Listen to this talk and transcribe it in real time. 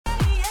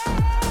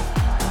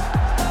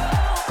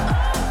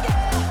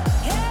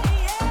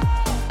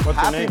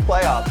What's Happy the name?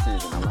 playoff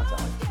season. I'm not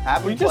telling you.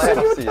 Happy You just said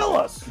you playoff would season. tell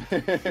us.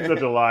 You're such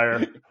a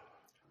liar.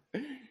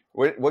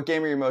 What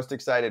game are you most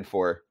excited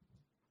for?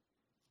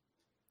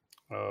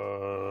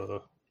 I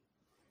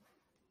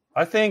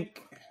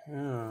think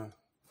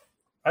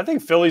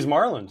Phillies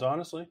Marlins,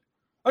 honestly.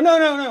 Oh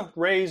no.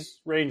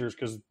 Rays Rangers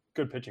because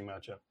good pitching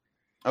matchup.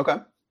 Okay.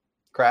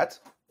 Kratz?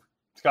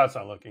 Scott's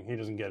not looking. He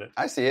doesn't get it.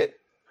 I see it.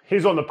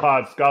 He's on the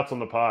pod. Scott's on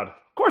the pod.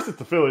 Of course it's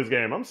the Phillies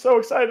game. I'm so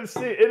excited to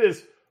see it. It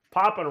is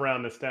popping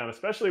around this town,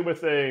 especially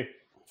with a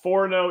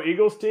 4-0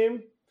 Eagles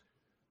team.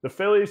 The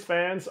Phillies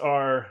fans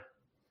are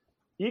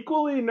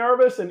equally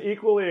nervous and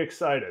equally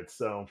excited.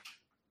 So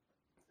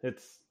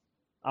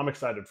I'm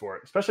excited for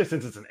it, especially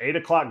since it's an 8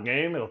 o'clock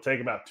game. It'll take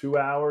about 2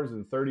 hours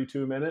and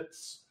 32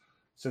 minutes.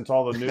 Since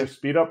all the new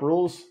speed up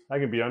rules, I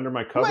can be under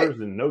my covers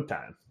in no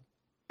time.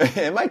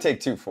 It might take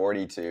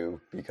 2:42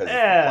 because it's the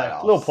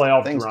playoffs. A little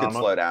playoff Things drama. could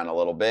slow down a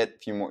little bit. A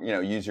few more,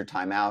 use your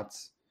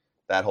timeouts.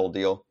 That whole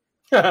deal.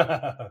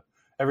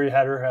 Every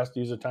hitter has to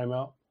use a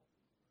timeout.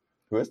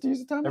 Who has to use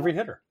a timeout? Every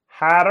hitter.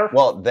 Hatter.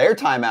 Well, their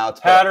timeouts.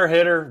 Hatter,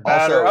 hitter,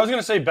 batter. Also- I was going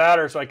to say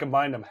batter, so I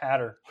combined them.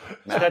 Hatter.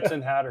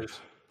 Stetson Hatters.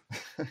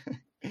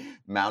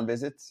 Mound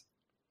visits.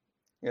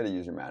 You got to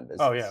use your mound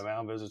visits. Oh, yeah.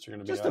 Mound visits are going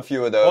to be Just up. a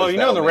few of those. Well, in the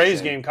that'll mix Rays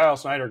in. game, Kyle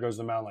Snyder goes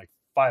to the mound like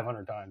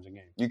 500 times a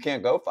game. You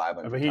can't go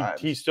 500 But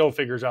times. he still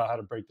figures out how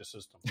to break the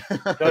system.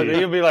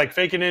 He'll be like,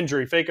 fake an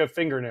injury, fake a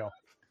fingernail.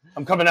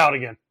 I'm coming out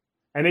again.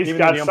 And he's Even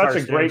got the such umpire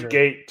a great stands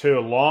gait, too.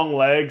 Long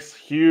legs,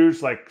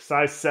 huge, like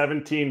size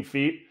 17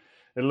 feet.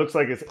 It looks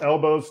like his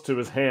elbows to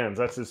his hands.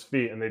 That's his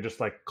feet. And they just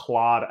like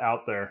clod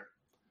out there.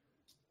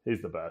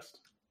 He's the best.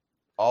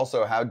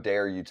 Also, how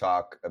dare you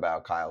talk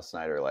about Kyle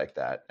Snyder like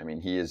that? I mean,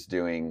 he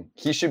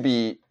should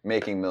be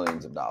making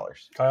millions of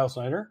dollars. Kyle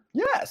Snyder?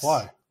 Yes.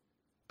 Why?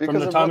 Because From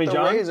the of Tommy what the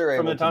John? Rays are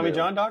From able the Tommy to do.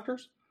 John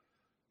doctors?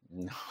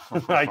 No.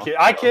 I kid.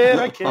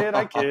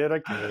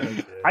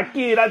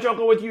 I'm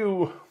joking with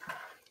you.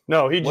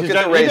 No, he Look just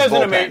at the does, he Rays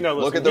doesn't bullpen. amazing. No,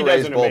 listen, Look at the he does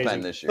Rays an bullpen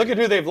amazing- this year. Look at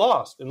who they've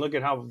lost and look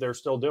at how they're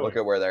still doing. Look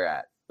at where they're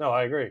at. No,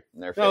 I agree.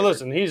 They're No, favored.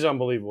 listen, he's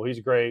unbelievable. He's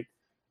great.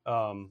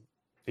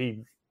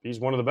 He's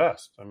one of the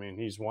best. I mean,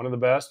 he's one of the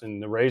best.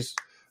 And the Rays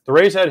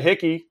had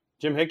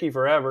Jim Hickey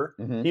forever.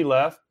 Mhm. He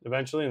left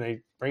eventually, and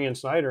they bring in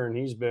Snyder, and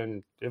he's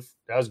been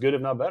as good,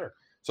 if not better.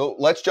 So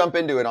let's jump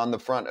into it on the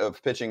front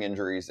of pitching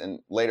injuries, and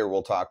later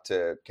we'll talk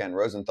to Ken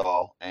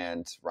Rosenthal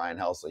and Ryan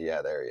Helsley.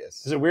 Yeah, there he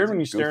is. Is it weird He's a when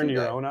you stare goofy into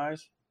your guy. own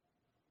eyes?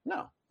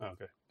 No. Oh,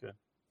 okay, good.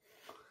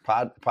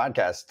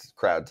 Podcast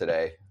crowd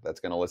today that's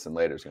going to listen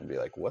later is going to be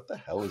like, what the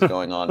hell is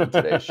going on in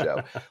today's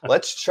show?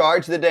 Let's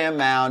charge the damn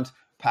mound,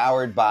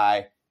 powered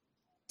by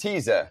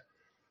Teza.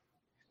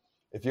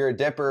 If you're a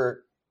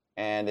dipper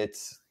and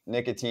it's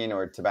nicotine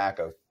or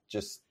tobacco,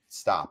 just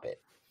stop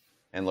it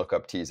and look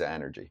up Teza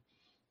Energy.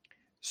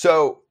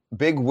 So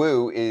Big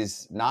Woo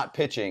is not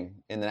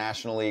pitching in the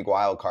National League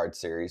Wildcard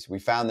Series. We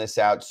found this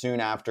out soon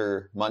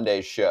after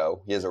Monday's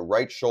show. He has a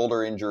right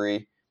shoulder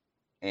injury,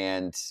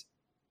 and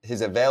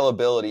his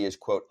availability is,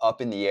 quote,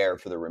 up in the air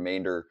for the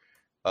remainder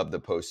of the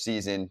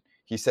postseason.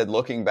 He said,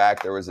 looking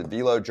back, there was a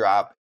velo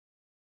drop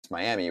in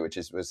Miami, which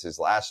was his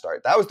last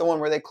start. That was the one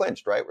where they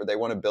clinched, right? Where they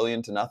won $1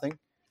 billion to nothing.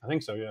 I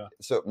think so, yeah.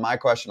 So my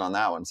question on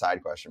that one,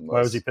 side question, was Why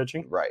was he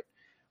pitching? right?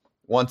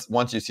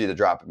 Once you see the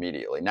drop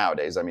immediately.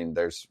 Nowadays, I mean,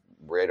 there's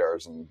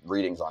radars and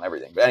readings on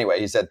everything. But anyway,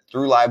 he said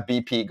through live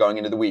BP going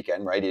into the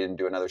weekend, right? He didn't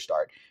do another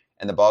start.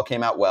 And the ball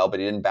came out well, but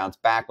he didn't bounce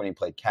back when he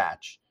played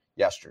catch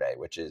yesterday,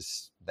 which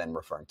is then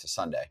referring to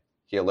Sunday.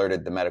 He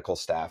alerted the medical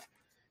staff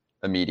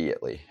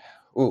immediately.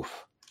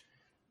 Oof.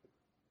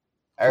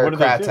 Eric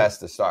Kratz has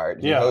to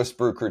start. He hosts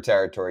Brew Crew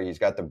territory. He's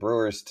got the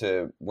Brewers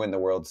to win the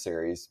World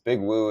Series. Big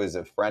Woo is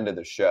a friend of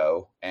the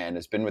show and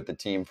has been with the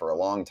team for a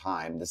long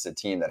time. This is a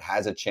team that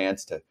has a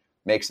chance to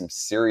make some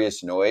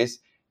serious noise,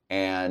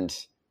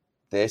 and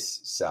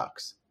this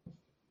sucks.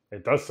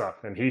 It does suck,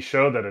 and he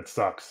showed that it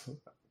sucks.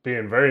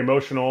 Being very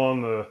emotional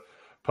on the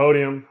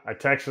podium. I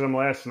texted him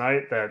last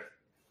night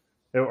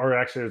or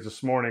actually it was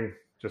this morning,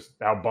 just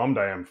how bummed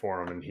I am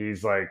for him. And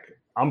he's like,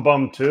 I'm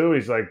bummed too.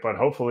 He's like, but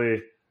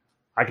hopefully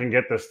I can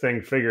get this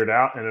thing figured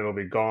out and it'll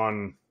be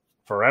gone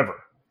forever.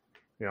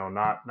 You know,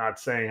 not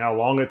saying how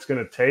long it's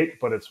going to take,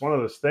 but it's one of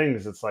those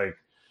things. It's like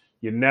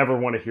you never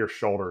want to hear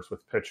shoulders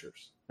with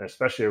pitchers,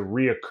 especially a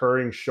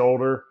reoccurring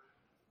shoulder.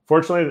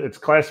 Fortunately, it's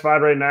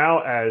classified right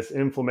now as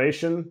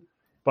inflammation,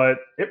 but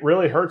it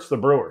really hurts the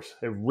Brewers.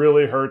 It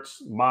really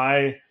hurts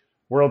my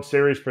World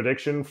Series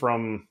prediction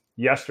from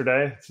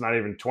yesterday. It's not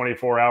even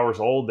 24 hours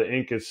old. The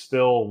ink is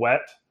still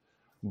wet,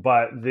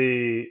 but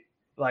the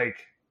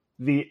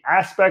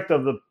aspect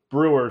of the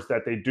Brewers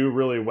that they do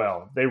really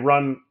well, they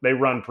run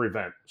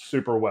prevent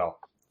super well.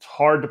 It's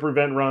hard to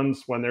prevent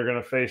runs when they're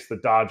going to face the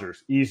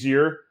Dodgers.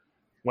 Easier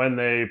when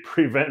they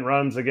prevent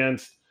runs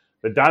against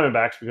the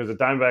Diamondbacks because the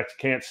Diamondbacks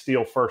can't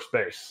steal first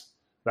base.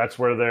 That's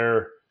where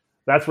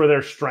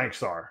their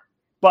strengths are.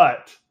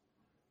 But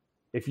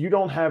if you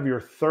don't have your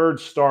third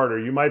starter,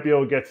 you might be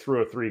able to get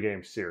through a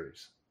 3-game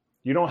series.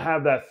 You don't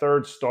have that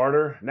third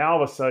starter. Now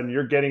all of a sudden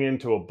you're getting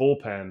into a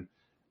bullpen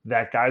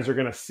that guys are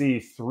going to see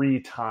 3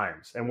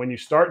 times. And when you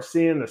start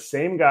seeing the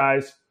same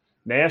guys,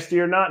 nasty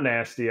or not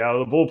nasty, out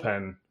of the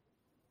bullpen,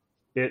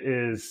 it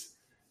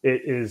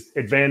is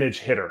advantage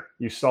hitter.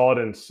 You saw it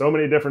in so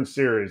many different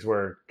series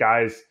where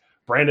guys,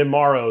 Brandon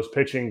Morrow's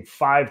pitching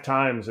 5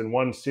 times in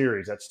one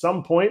series. At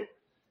some point,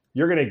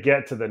 you're going to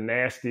get to the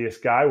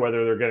nastiest guy,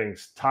 whether they're getting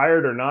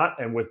tired or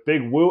not. And with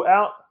Big Woo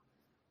out,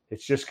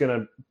 it's just going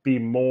to be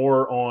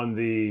more on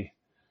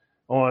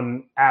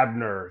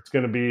Abner. It's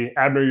going to be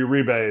Abner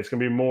Uribe. It's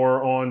going to be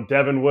more on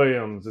Devin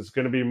Williams. It's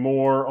going to be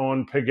more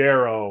on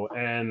Peguero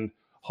and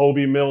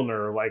Hobie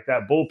Milner. Like,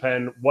 that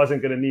bullpen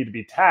wasn't going to need to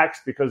be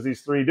taxed because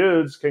these 3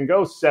 dudes can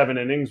go 7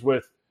 innings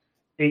with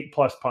 8+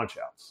 punch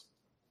outs.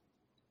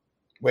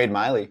 Wade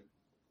Miley.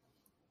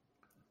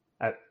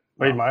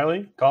 Wade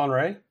Miley, Colin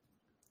Ray.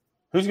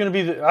 Who's going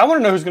to be I want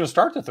to know who's going to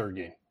start the 3rd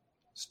game.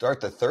 Start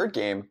the 3rd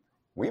game.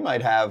 We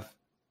might have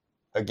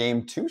a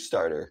game 2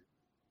 starter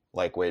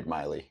like Wade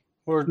Miley.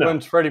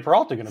 When's Freddie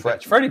Peralta going to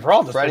pitch? Freddie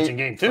Peralta's pitching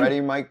game 2.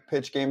 Freddie might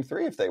pitch game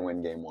 3 if they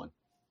win game 1.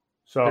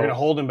 So they're going to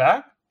hold him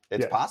back?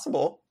 It's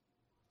possible.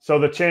 So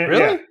the chance,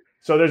 really? Yeah.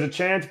 So there's a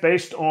chance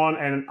based on,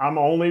 and I'm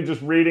only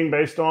just reading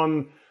based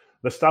on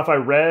the stuff I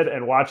read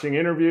and watching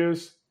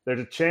interviews. There's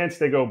a chance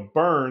they go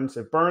Burns.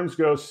 If Burns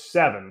goes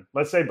 7,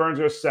 let's say Burns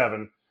goes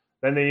 7,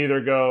 then they either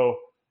go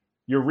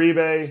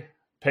Uribe,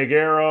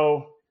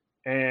 Peguero,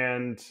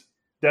 and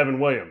Devin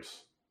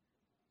Williams.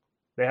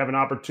 They have an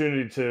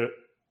opportunity to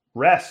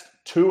rest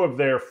 2 of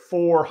their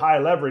 4 high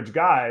leverage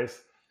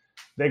guys.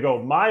 They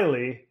go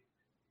Miley,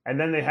 and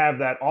then they have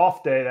that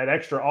off day, that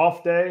extra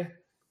off day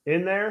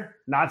in there.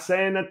 Not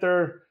saying that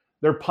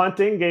they're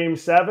punting game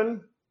 7,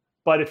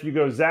 but if you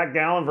go Zach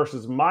Gallen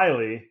versus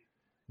Miley,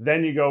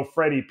 then you go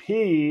Freddie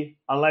P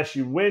unless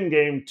you win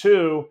game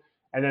 2,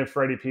 and then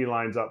Freddie P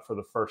lines up for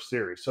the first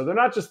series. So they're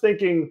not just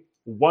thinking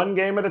one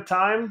game at a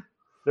time.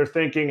 They're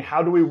thinking,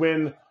 how do we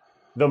win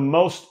the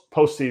most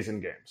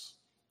postseason games?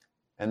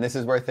 And this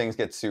is where things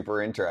get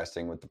super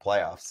interesting with the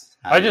playoffs.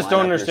 I just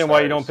don't understand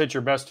why you don't pitch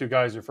your best 2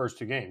 guys your first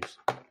 2 games.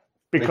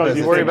 Because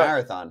you worry it's a about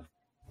marathon.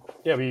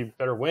 Yeah, but you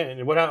better win.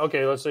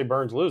 Okay, let's say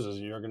Burns loses.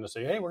 You're going to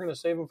say, hey, we're going to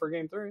save him for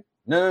game 3.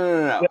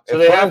 No. So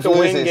they have to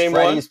win game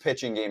 1? Freddie's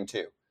pitching game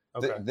 2.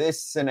 Okay.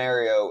 This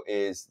scenario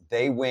is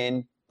they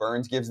win,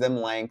 Burns gives them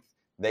length,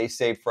 they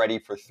save Freddie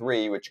for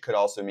 3, which could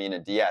also mean a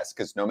DS,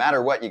 because no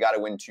matter what, you got to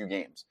win 2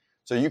 games.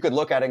 So you could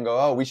look at it and go,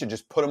 oh, we should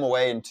just put them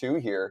away in 2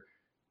 here.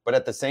 But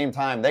at the same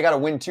time, they got to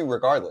win 2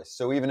 regardless.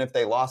 So even if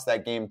they lost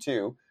that game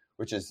 2,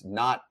 which is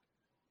not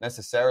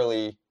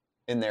necessarily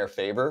in their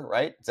favor,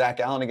 right? Zach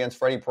Allen against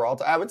Freddie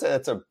Peralta, I would say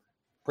that's a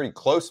pretty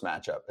close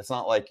matchup. It's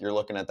not like you're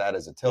looking at that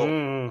as a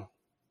tilt.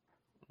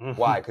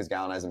 Why? Because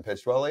Gallen hasn't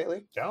pitched well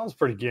lately? Gallen's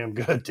pretty damn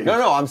good, dude.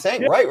 No, I'm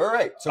saying,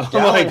 right. So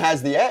Gallen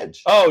has the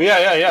edge. Oh,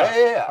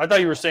 yeah. I thought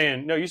you were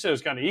saying, no, you said it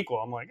was kind of equal.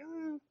 I'm like, I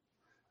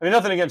mean,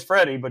 nothing against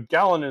Freddie, but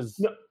Gallen has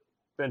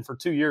been for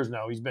 2 years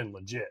now. He's been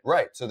legit.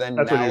 Right. So then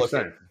that's now look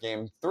at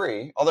game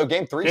 3. Although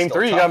game 3 you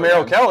got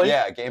Merrill Kelly.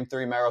 Yeah, game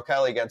 3, Merrill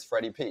Kelly against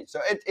Freddie P. So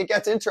it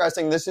gets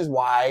interesting. This is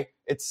why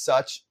it's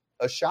such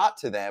a shot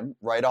to them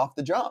right off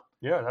the jump.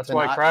 Yeah, that's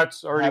why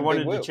Kratz already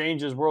wanted to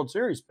change his World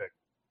Series pick.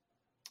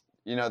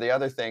 You know, the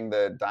other thing,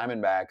 the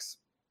Diamondbacks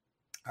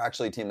are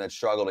actually a team that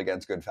struggled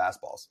against good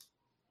fastballs.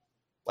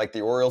 Like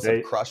the Orioles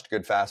have crushed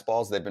good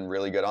fastballs. They've been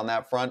really good on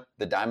that front.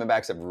 The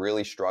Diamondbacks have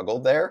really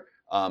struggled there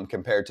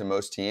compared to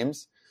most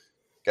teams.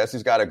 Guess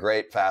who's got a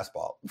great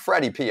fastball?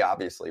 Freddie P,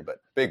 obviously,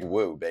 but Big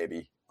Woo,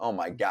 baby. Oh,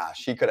 my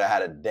gosh. He could have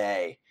had a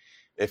day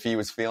if he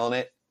was feeling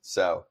it.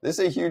 So this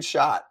is a huge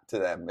shot to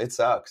them. It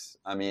sucks.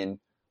 I mean,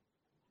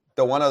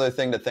 the one other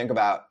thing to think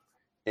about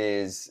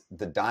is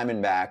the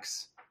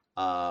Diamondbacks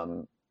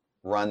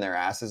run their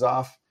asses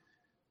off.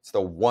 It's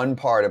the one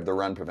part of the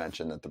run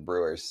prevention that the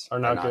Brewers are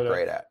not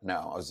great at.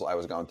 No, I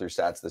was going through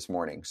stats this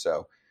morning.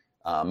 So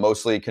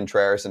mostly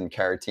Contreras and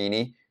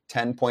Caratini,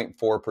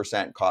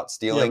 10.4% caught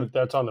stealing. Yeah, but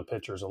that's on the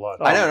pitchers a lot.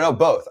 I know,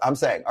 both. I'm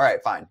saying, all right,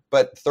 fine.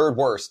 But 3rd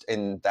worst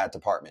in that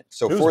department.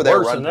 So Who's for their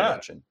worse run than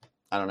prevention,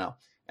 I don't know.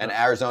 And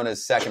Arizona's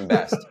 2nd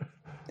best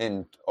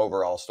in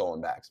overall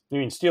stolen backs. You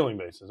mean stealing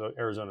bases?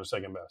 Arizona's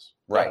 2nd best.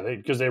 Right.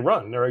 Because they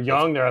run. They're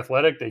young. They're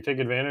athletic. They take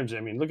advantage. I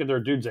mean, look at their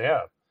dudes they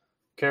have.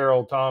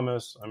 Carroll,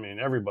 Thomas. I mean,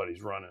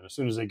 everybody's running. As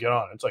soon as they get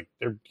on, it's like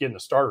they're getting the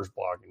starter's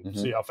block and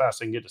see how fast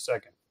they can get to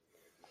 2nd.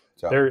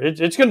 So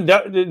it's going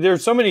to.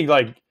 There's so many,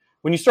 like,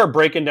 when you start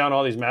breaking down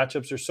all these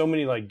matchups, there's so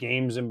many like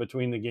games in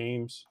between the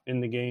games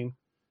in the game,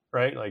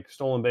 right? Like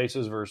stolen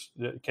bases versus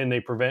can they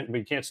prevent? But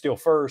you can't steal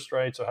first,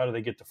 right? So how do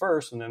they get to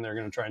first? And then they're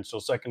going to try and steal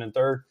 2nd and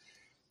 3rd.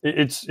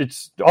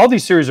 It's all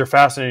these series are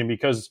fascinating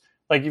because,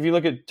 like, if you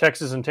look at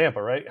Texas and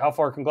Tampa, right? How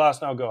far can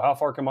Glasnow go? How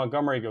far can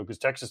Montgomery go? Because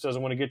Texas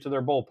doesn't want to get to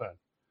their bullpen,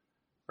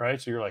 right?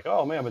 So you're like,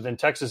 oh man, but then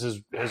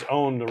Texas has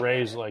owned the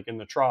Rays like in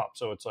the Trop,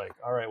 so it's like,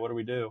 all right, what do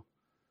we do?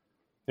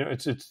 You know,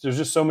 it's there's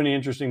just so many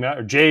interesting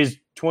matters. Jays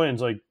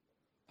Twins, like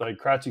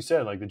Kratzy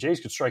said, like the Jays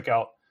could strike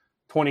out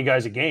 20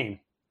 guys a game,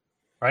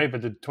 right?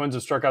 But the Twins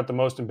have struck out the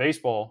most in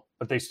baseball,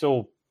 but they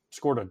still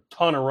scored a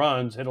ton of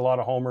runs, hit a lot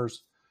of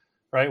homers,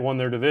 right? Won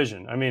their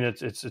division. I mean,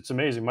 it's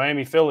amazing.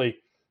 Miami, Philly,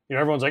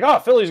 everyone's like, oh,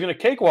 Philly's going to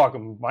cakewalk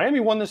them. Miami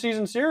won the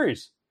season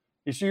series.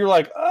 So you're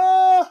like,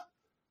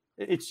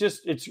 it's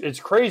just, it's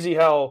crazy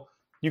how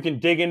you can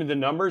dig into the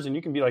numbers and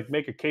you can be like,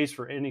 make a case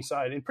for any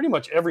side in pretty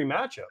much every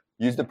matchup.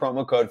 Use the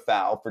promo code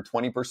FOUL for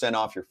 20%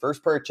 off your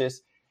first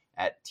purchase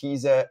at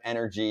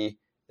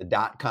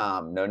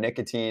TizaEnergy.com. No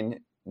nicotine,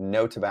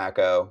 no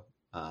tobacco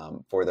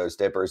for those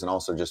dippers, and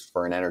also just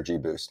for an energy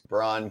boost.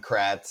 Braun,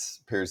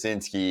 Kratz,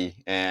 Pierzynski,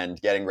 and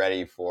getting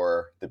ready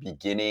for the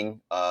beginning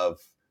of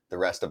the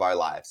rest of our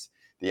lives,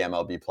 the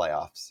MLB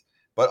playoffs.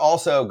 But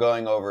also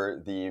going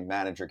over the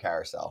manager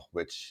carousel,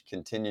 which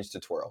continues to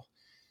twirl.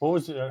 What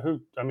was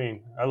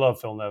I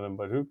love Phil Nevin,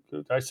 but who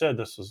I said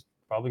this was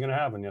probably going to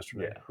happen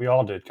yesterday. Yeah. We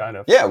all did, kind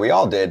of. Yeah, we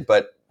all did,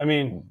 but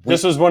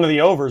this was one of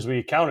the overs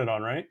we counted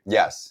on, right?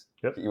 Yes.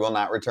 Yep. He will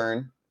not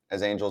return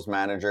as Angels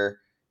manager.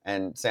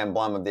 And Sam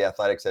Blum of The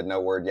Athletic said no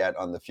word yet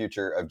on the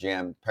future of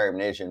GM Perry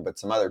Minasian, but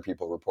some other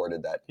people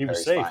reported that he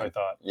was safe, fine. I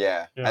thought.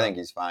 Yeah, I think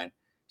he's fine.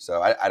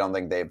 So I don't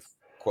think they've,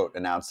 quote,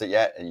 announced it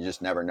yet, and you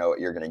just never know what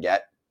you're going to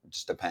get. It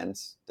just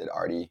depends. Did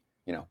Artie,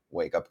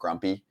 wake up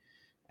grumpy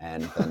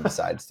and then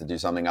decides to do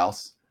something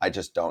else? I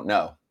just don't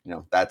know.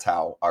 That's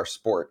how our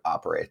sport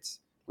operates.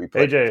 We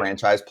put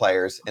franchise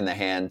players in the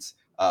hands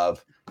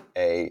of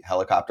a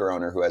helicopter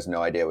owner who has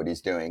no idea what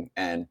he's doing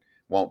and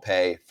won't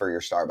pay for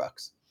your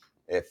Starbucks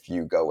if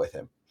you go with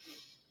him.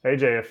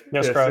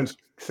 AJ,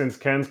 since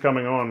Ken's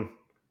coming on,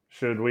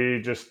 should we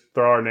just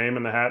throw our name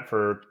in the hat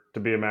to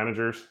be a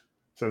manager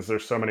since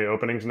there's so many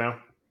openings now?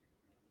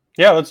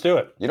 Yeah, let's do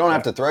it. You don't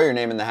have to throw your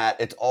name in the hat.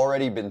 It's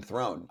already been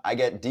thrown. I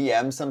get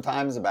DMs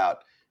sometimes about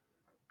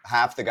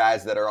half the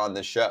guys that are on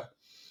this show.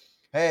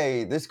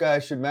 Hey, this guy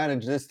should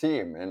manage this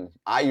team. And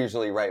I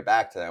usually write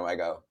back to them. I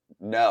go,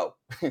 no,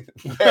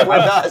 they're with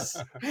us.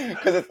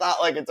 Because it's not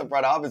like it's a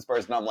front office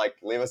person. I'm like,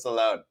 leave us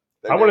alone.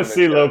 I want to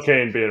see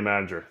Locaine being a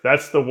manager.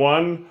 That's the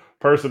one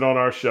person on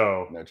our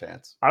show. No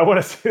chance. I want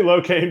to see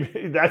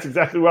Locaine. That's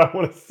exactly what I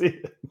want to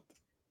see.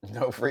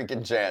 No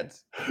freaking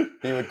chance.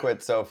 He would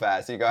quit so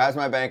fast. He'd go, how's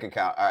my bank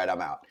account? All right, I'm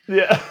out.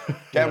 Yeah.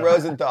 Ken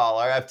Rosenthal,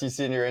 our FT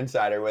Senior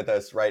Insider, with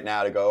us right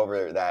now to go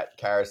over that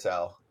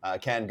carousel.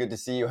 Ken, good to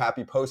see you.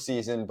 Happy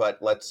postseason, but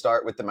let's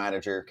start with the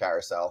manager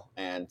carousel.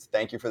 And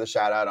thank you for the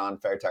shout out on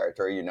Fair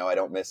Territory. I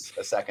don't miss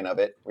a second of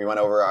it. We went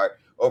over our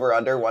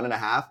over-under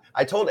 1.5.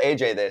 I told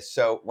AJ this,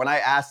 so when I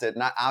asked it,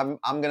 and I'm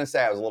going to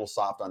say I was a little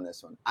soft on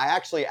this one. I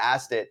actually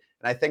asked it,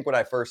 and I think what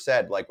I first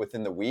said, like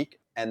within the week,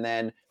 and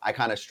then I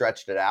kind of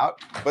stretched it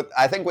out. But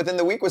I think within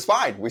the week was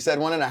fine. We said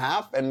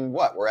 1.5, and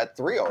we're at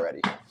 3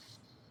 already.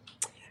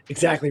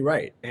 Exactly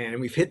right. And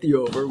we've hit the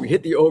over. We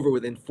hit the over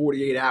within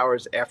 48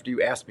 hours after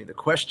you asked me the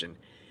question.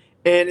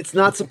 And it's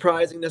not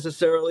surprising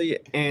necessarily.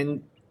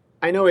 And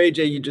I know,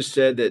 AJ, you just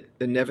said that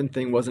the Nevin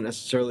thing wasn't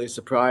necessarily a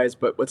surprise,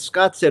 but what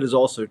Scott said is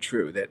also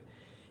true, that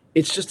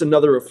it's just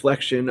another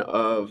reflection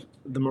of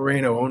the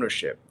Moreno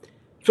ownership.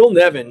 Phil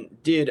Nevin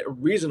did a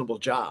reasonable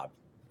job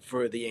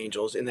for the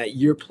Angels in that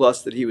year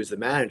plus that he was the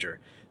manager.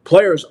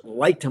 Players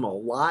liked him a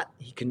lot.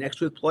 He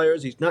connects with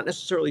players. He's not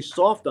necessarily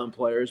soft on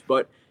players,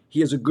 but he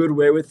has a good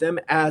way with them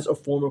as a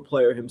former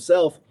player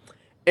himself.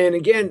 And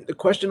again, the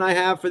question I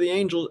have for the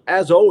Angels,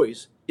 as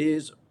always,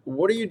 is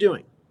what are you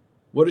doing?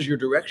 What is your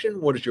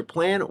direction? What is your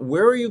plan?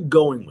 Where are you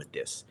going with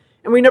this?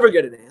 And we never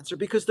get an answer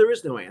because there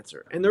is no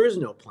answer and there is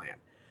no plan.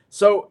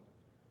 So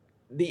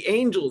the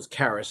Angels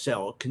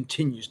carousel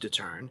continues to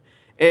turn,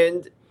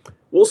 and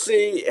we'll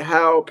see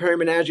how Perry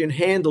Minasian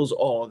handles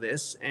all of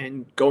this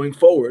and going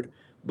forward.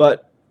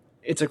 But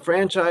it's a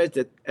franchise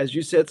that, as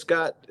you said,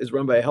 Scott, is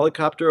run by a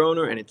helicopter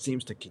owner, and it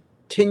seems to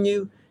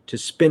continue to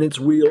spin its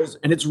wheels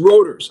and its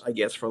rotors, I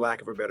guess, for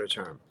lack of a better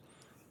term.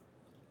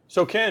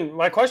 So, Ken,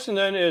 my question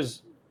then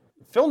is,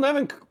 Phil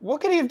Nevin, what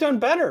could he have done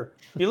better?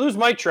 You lose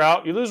Mike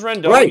Trout, you lose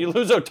Rendon, right. You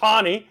lose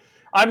Ohtani.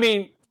 I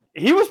mean,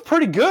 he was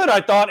pretty good, I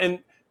thought. And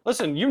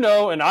listen,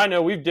 and I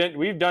know we've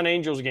done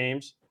Angels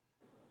games.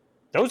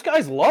 Those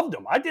guys loved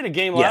him. I did a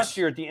game last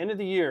year at the end of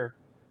the year,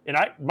 and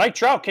Mike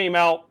Trout came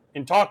out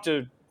and talked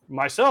to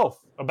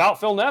myself about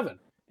Phil Nevin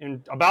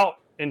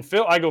and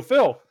Phil. I go,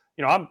 Phil,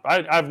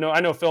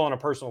 I know Phil on a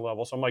personal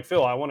level, so I'm like,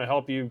 Phil, I want to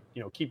help you,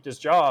 keep this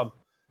job.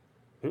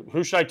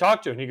 Who should I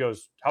talk to? And he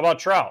goes, how about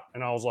Trout?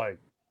 And I was like,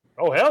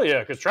 oh hell yeah,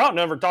 because Trout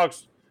never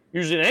talks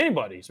usually to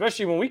anybody,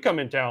 especially when we come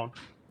in town.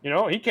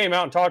 He came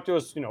out and talked to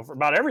us, for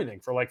about everything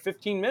for like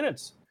 15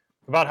 minutes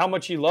about how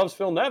much he loves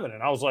Phil Nevin.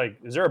 And I was like,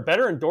 is there a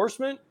better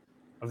endorsement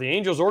of the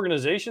Angels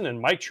organization than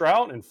Mike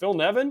Trout and Phil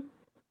Nevin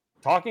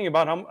talking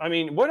about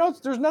what else?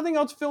 There's nothing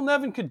else Phil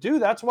Nevin could do.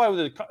 That's why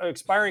with the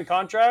expiring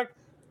contract,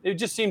 it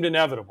just seemed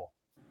inevitable.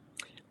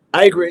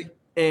 I agree.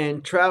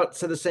 And Trout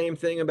said the same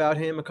thing about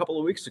him a couple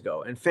of weeks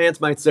ago. And fans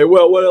might say,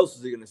 well, what else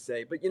is he going to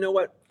say? But you know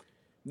what?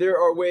 There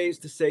are ways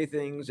to say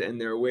things, and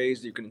there are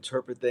ways that you can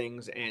interpret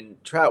things.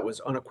 And Trout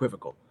was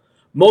unequivocal.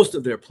 Most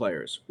of their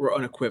players were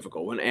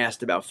unequivocal when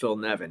asked about Phil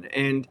Nevin.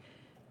 And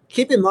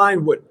keep in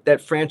mind what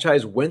that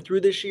franchise went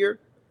through this year.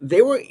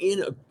 They were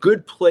in a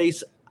good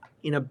place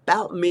in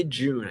about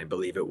mid-June, I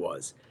believe it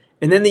was.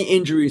 And then the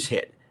injuries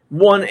hit,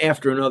 one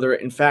after another.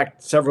 In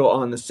fact, several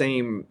on the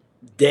same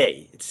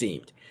day, it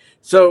seemed.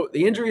 So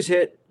the injuries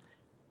hit.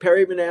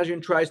 Perry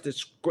Managian tries to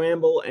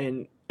scramble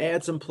and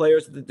add some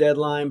players at the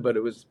deadline, but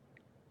it was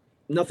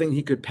nothing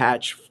he could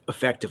patch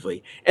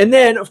effectively. And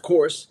then, of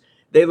course,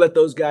 they let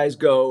those guys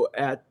go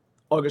at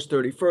August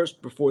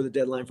 31st before the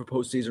deadline for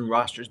postseason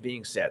rosters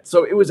being set.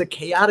 So it was a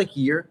chaotic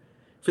year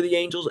for the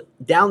Angels.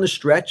 Down the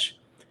stretch,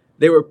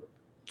 they were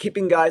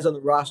keeping guys on the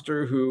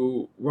roster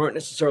who weren't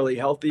necessarily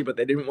healthy, but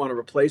they didn't want to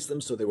replace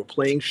them, so they were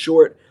playing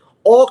short.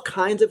 All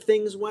kinds of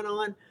things went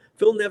on.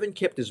 Phil Nevin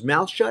kept his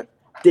mouth shut,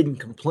 didn't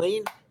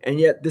complain, and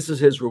yet this is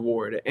his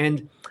reward.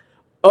 And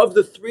of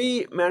the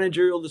 3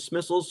 managerial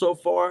dismissals so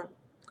far,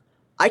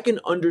 I can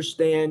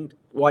understand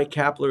why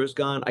Kapler is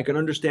gone. I can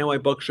understand why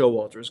Buck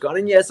Showalter is gone.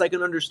 And yes, I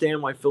can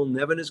understand why Phil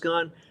Nevin is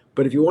gone.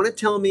 But if you want to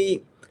tell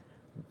me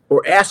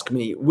or ask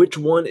me which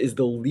one is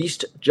the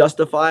least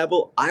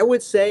justifiable, I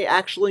would say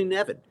actually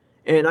Nevin.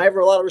 And I have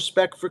a lot of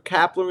respect for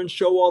Kapler and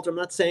Showalter. I'm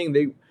not saying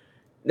they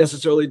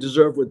necessarily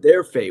deserve what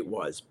their fate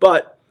was,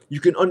 but you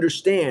can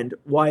understand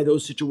why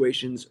those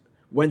situations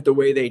went the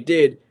way they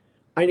did.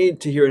 I need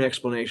to hear an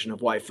explanation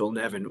of why Phil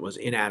Nevin was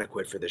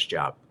inadequate for this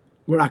job.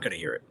 We're not going to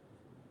hear it.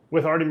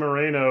 With Artie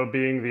Moreno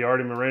being the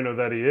Artie Moreno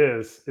that he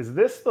is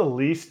this the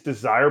least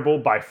desirable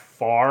by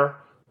far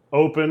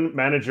open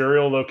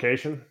managerial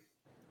location?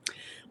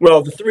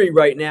 Well, the 3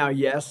 right now,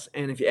 yes.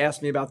 And if you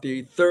ask me about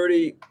the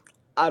 30,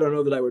 I don't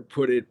know that I would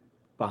put it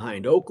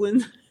behind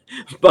Oakland.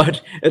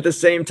 But at the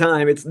same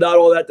time, it's not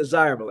all that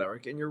desirable,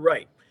 Eric. And you're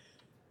right.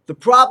 The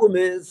problem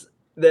is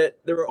that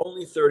there are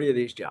only 30 of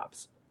these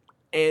jobs.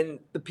 And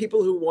the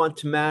people who want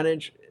to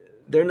manage,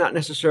 they're not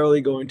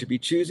necessarily going to be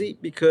choosy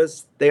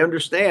because they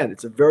understand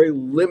it's a very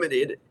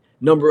limited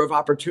number of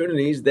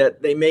opportunities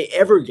that they may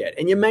ever get.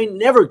 And you may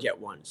never get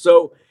one.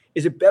 So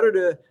is it better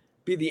to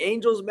be the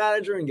Angels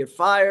manager and get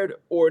fired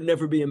or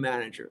never be a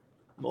manager?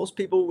 Most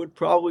people would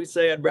probably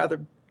say I'd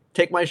rather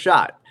take my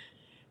shot.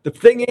 The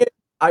thing is,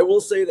 I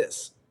will say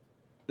this.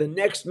 The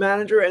next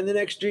manager and the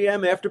next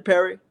GM after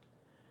Perry,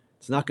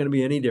 it's not going to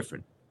be any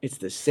different. It's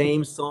the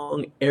same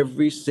song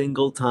every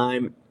single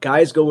time.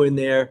 Guys go in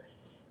there.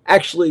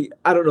 Actually,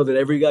 I don't know that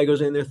every guy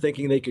goes in there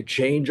thinking they could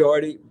change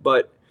Artie,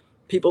 but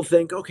people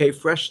think, okay,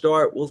 fresh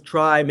start, we'll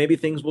try, maybe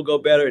things will go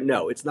better.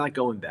 No, it's not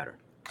going better.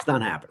 It's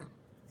not happening.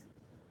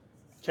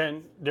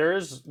 Ken, there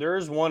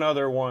is one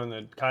other one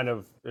that kind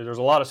of there's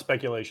a lot of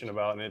speculation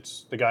about, and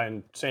it's the guy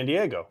in San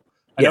Diego.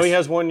 I know he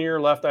has 1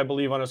 year left, I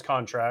believe, on his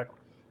contract.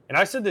 And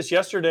I said this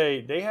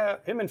yesterday. They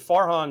have him and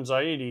Farhan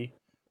Zaidi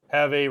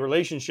have a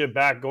relationship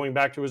going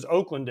back to his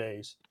Oakland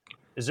days.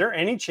 Is there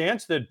any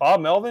chance that Bob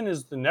Melvin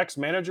is the next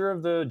manager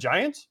of the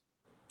Giants?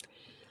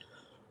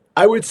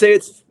 I would say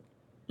it's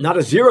not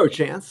a zero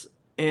chance.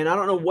 And I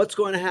don't know what's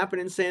going to happen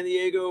in San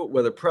Diego,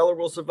 whether Preller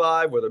will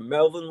survive, whether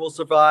Melvin will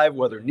survive,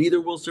 whether neither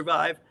will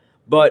survive.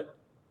 But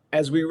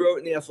as we wrote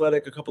in The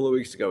Athletic a couple of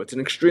weeks ago, it's an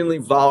extremely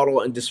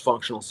volatile and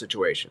dysfunctional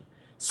situation.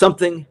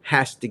 Something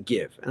has to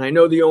give. And I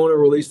know the owner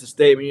released a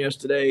statement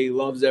yesterday. He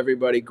loves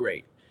everybody.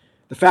 Great.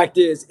 The fact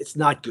is, it's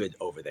not good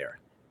over there.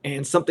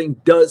 And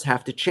something does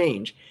have to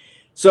change.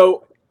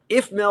 So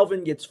if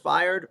Melvin gets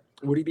fired,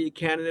 would he be a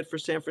candidate for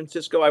San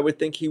Francisco? I would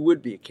think he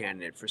would be a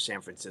candidate for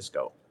San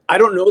Francisco. I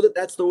don't know that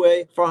that's the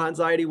way Farhan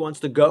Zaidi wants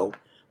to go.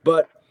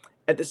 But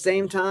at the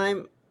same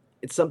time,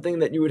 it's something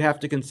that you would have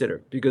to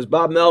consider. Because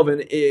Bob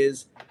Melvin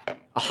is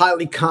a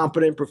highly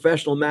competent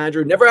professional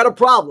manager. Never had a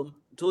problem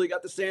until he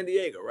got to San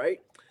Diego, right?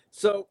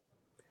 So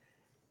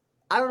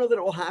I don't know that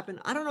it will happen.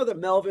 I don't know that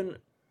Melvin,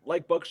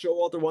 like Buck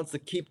Showalter, wants to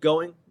keep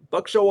going.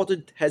 Buck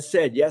Showalter has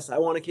said, yes, I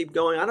want to keep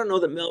going. I don't know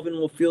that Melvin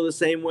will feel the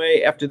same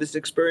way after this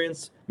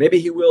experience. Maybe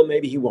he will,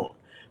 maybe he won't.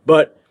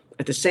 But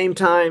at the same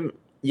time,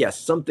 yes,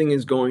 something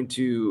is going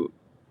to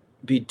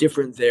be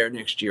different there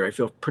next year. I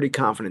feel pretty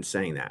confident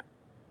saying that.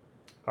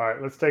 All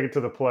right, let's take it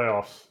to the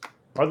playoffs.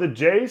 Are the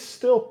Jays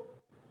still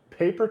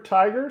paper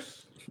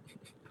tigers?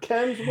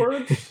 Ken's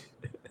words?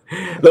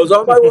 Those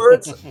are my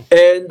words.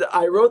 And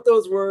I wrote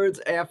those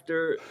words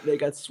after they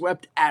got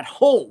swept at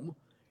home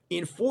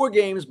in 4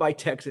 games by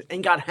Texas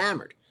and got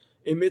hammered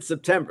in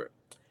mid-September.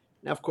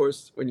 Now, of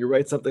course, when you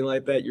write something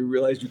like that, you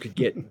realize you could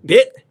get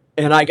bit,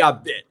 and I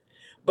got bit.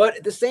 But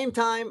at the same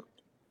time,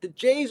 the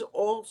Jays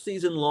all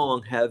season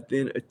long have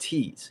been a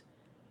tease.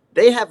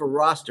 They have a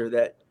roster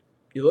that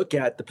you look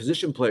at the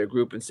position player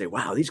group and say,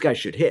 wow, these guys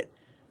should hit.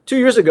 2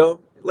 years ago,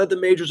 they led the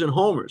majors in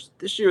homers.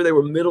 This year, they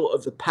were middle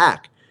of the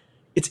pack.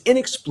 It's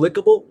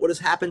inexplicable what has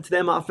happened to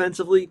them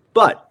offensively,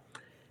 but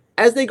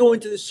as they go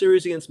into this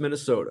series against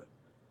Minnesota,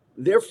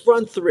 their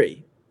front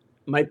 3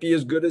 might be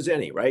as good as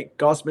any, right?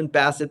 Gossman,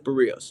 Bassett,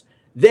 Barrios.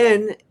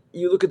 Then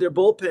you look at their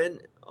bullpen,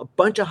 a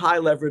bunch of high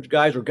leverage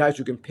guys or guys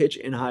who can pitch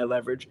in high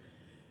leverage.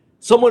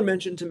 Someone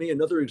mentioned to me,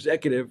 another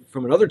executive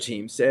from another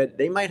team said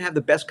they might have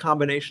the best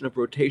combination of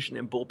rotation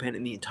and bullpen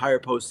in the entire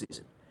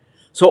postseason.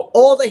 So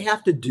all they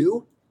have to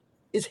do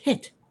is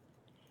hit.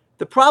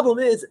 The problem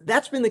is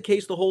that's been the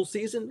case the whole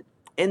season,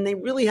 and they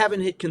really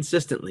haven't hit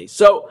consistently.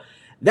 So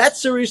that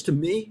series to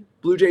me,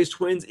 Blue Jays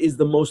Twins, is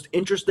the most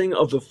interesting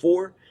of the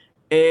 4.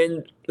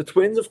 And the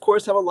Twins, of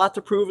course, have a lot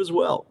to prove as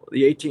well.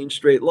 The 18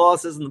 straight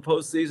losses in the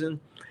postseason.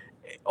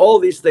 all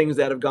these things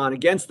that have gone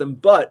against them,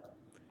 but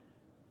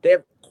they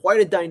have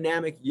quite a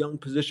dynamic young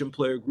position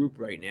player group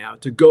right now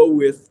to go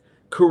with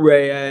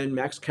Correa and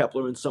Max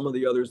Kepler and some of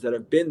the others that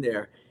have been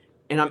there.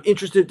 And I'm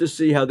interested to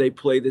see how they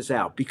play this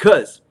out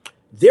because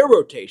their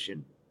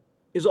rotation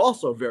is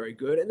also very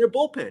good and their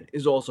bullpen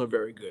is also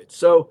very good.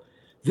 So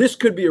this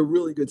could be a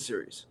really good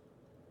series.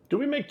 Do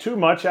we make too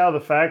much out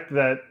of the fact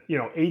that,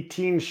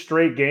 18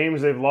 straight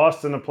games they've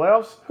lost in the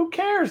playoffs? Who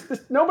cares?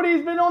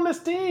 Nobody's been on this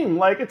team.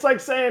 It's like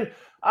saying,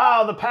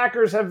 the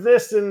Packers have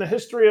this in the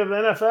history of the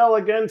NFL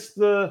against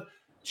the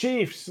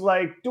Chiefs.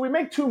 Do we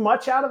make too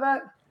much out of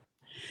that?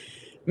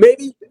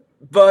 Maybe,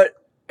 but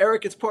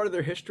Eric, it's part of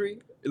their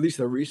history, at least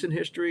their recent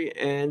history,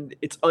 and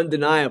it's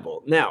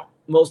undeniable. Now,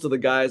 most of the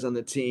guys on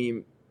the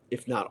team,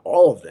 if not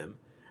all of them,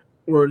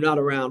 were not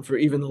around for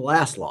even the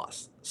last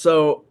loss.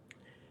 So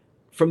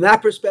from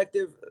that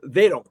perspective,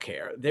 they don't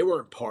care. They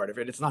weren't part of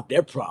it. It's not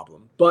their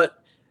problem,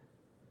 but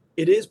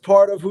it is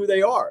part of who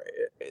they are.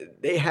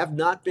 They have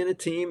not been a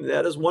team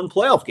that has won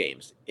playoff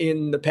games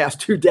in the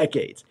past 2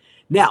 decades.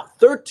 Now,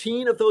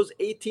 13 of those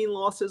 18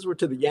 losses were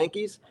to the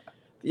Yankees.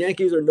 The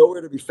Yankees are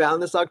nowhere to be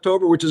found this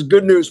October, which is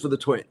good news for the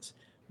Twins.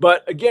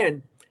 But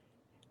again,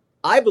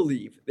 I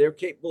believe they're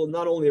capable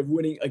not only of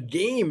winning a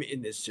game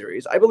in this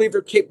series, I believe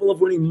they're capable of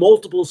winning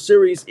multiple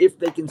series if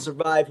they can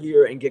survive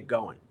here and get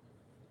going.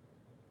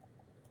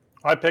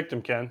 I picked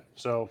him, Ken.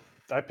 So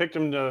I picked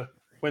him to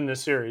win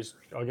this series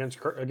against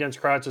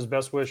Kratz's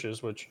best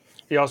wishes, which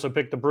he also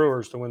picked the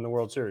Brewers to win the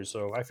World Series.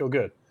 So I feel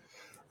good.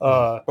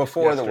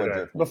 Before the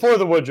Woodruff. Before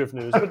the Woodruff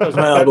news. But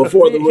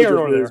before the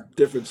Woodruff news,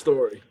 different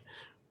story.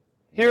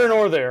 Here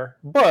nor there.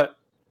 But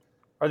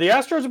are the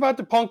Astros about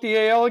to punk the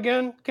AL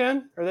again,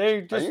 Ken? Are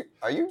they just?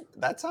 Are you?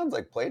 That sounds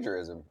like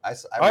plagiarism.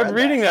 I'm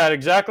reading that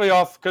exactly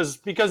off because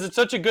it's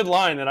such a good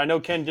line that I know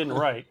Ken didn't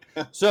write.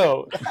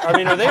 So, are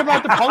they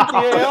about to punk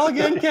the AL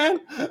again, Ken?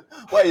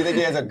 What, you think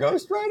he has a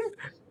ghostwriter?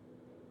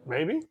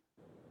 Maybe.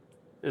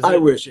 I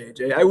wish,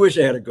 AJ. I wish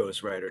I had a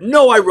ghostwriter.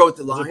 No, I wrote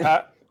the line.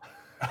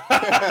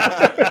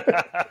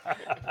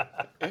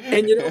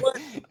 And you know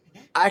what?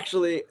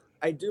 Actually,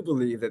 I do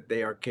believe that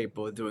they are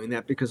capable of doing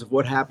that because of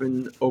what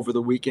happened over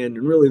the weekend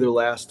and really their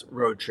last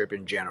road trip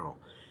in general.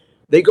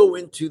 They go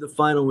into the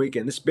final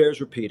weekend. This bears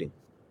repeating.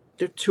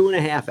 They're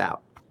 2.5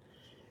 out.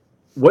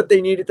 What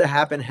they needed to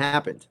happen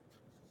happened.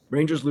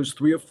 Rangers lose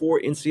 3 of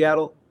 4 in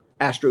Seattle.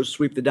 Astros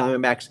sweep the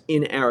Diamondbacks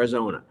in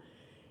Arizona.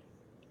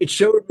 It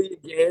showed me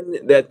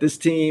again that this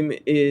team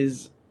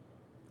is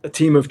a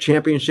team of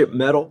championship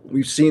mettle.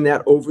 We've seen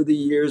that over the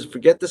years.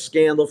 Forget the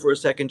scandal for a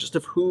second, just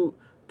of who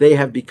they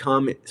have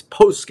become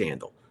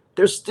post-scandal.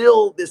 They're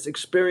still this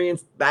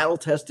experienced,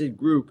 battle-tested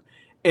group,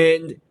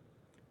 and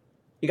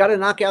you got to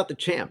knock out the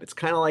champ. It's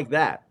kind of like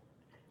that.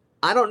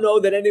 I don't know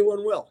that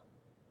anyone will.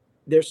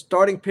 Their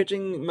starting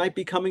pitching might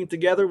be coming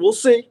together. We'll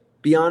see.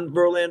 Beyond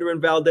Verlander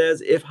and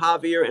Valdez, if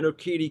Javier and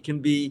Urquidy can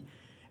be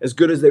as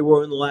good as they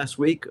were in the last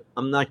week,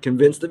 I'm not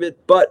convinced of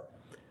it, but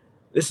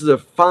this is a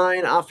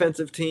fine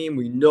offensive team.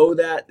 We know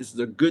that. This is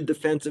a good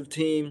defensive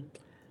team,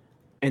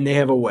 and they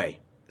have a way.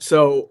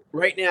 So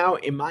right now,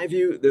 in my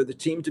view, they're the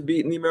team to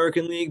beat in the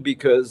American League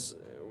because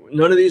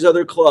none of these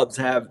other clubs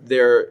have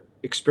their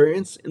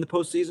experience in the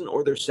postseason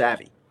or their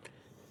savvy.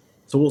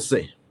 So we'll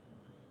see.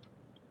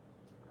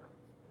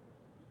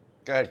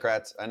 Go ahead,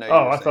 Kratz. I know.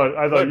 I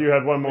thought you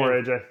had one more,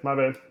 AJ. My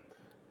bad.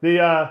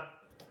 The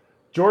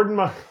Jordan.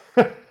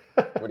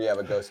 What do you have,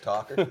 a ghost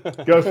talker?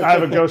 I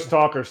have a ghost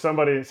talker.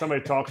 Somebody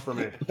talks for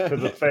me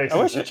because of face.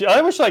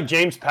 I wish like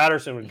James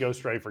Patterson would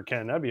ghostwrite for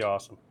Ken. That'd be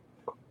awesome.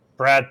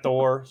 Brad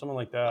Thor, someone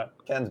like that.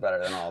 Ken's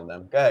better than all of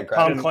them. Go ahead, Kratz.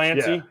 Tom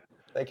Clancy. Yeah.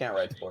 They can't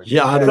write sports.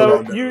 Yeah, I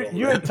don't know.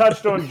 You had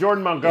touched on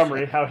Jordan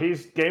Montgomery, how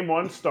he's game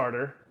 1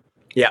 starter.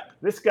 Yeah.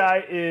 This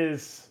guy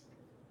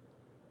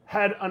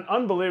had an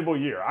unbelievable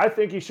year. I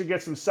think he should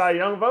get some Cy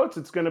Young votes.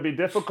 It's going to be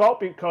difficult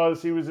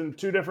because he was in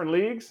 2 different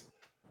leagues.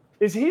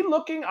 Is he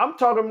looking, I'm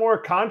talking more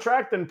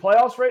contract than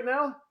playoffs right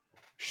now.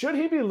 Should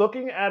he be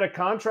looking at a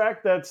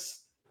contract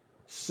that's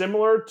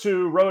similar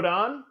to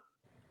Rodon?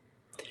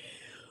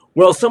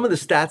 Well, some of the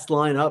stats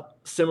line up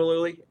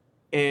similarly,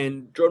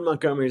 and Jordan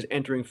Montgomery is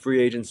entering free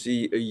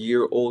agency a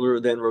year older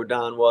than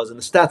Rodon was. And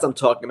the stats I'm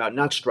talking about,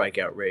 not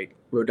strikeout rate.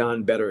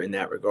 Rodon better in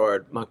that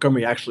regard.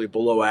 Montgomery actually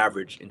below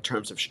average in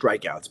terms of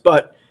strikeouts.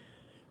 But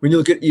when you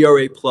look at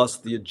ERA plus,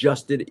 the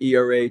adjusted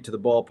ERA to the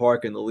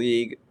ballpark in the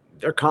league,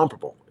 they're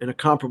comparable in a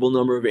comparable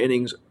number of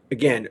innings.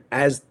 Again,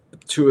 as the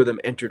 2 of them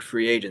entered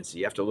free agency,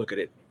 you have to look at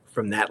it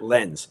from that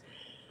lens.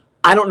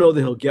 I don't know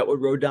that he'll get what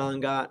Rodon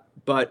got,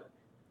 but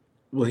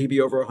will he be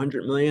over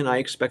 $100 million? I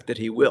expect that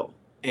he will.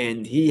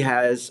 And he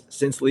has,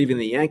 since leaving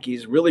the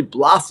Yankees, really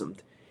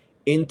blossomed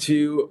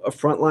into a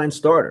frontline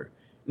starter.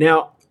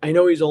 Now, I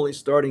know he's only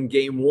starting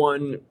game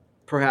 1,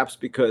 perhaps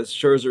because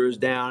Scherzer is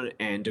down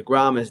and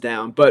DeGrom is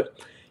down. But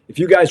if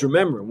you guys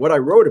remember, what I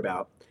wrote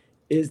about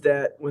is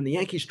that when the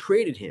Yankees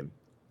traded him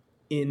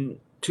in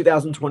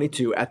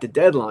 2022 at the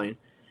deadline,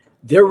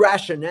 their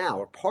rationale,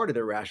 or part of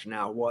their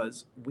rationale,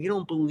 was we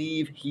don't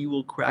believe he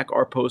will crack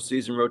our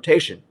postseason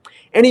rotation.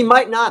 And he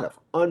might not have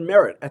on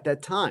merit at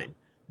that time.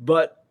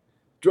 But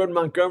Jordan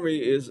Montgomery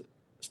is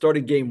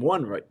starting game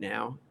 1 right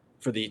now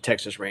for the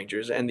Texas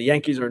Rangers, and the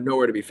Yankees are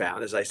nowhere to be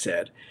found, as I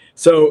said.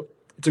 So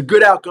it's a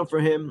good outcome for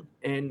him.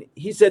 And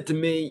he said to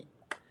me,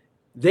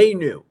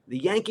 the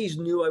Yankees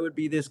knew I would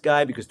be this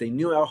guy because they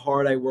knew how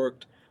hard I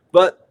worked,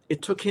 but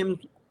it took him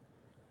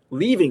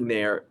leaving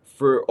there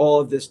for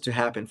all of this to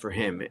happen for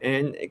him.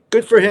 And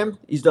good for him.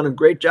 He's done a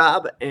great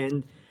job.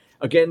 And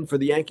again, for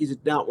the Yankees,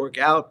 it did not work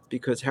out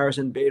because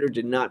Harrison Bader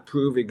did not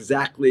prove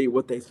exactly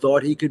what they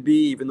thought he could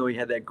be, even though he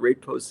had that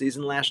great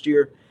postseason last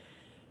year.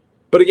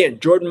 But again,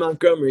 Jordan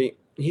Montgomery,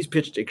 he's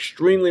pitched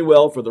extremely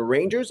well for the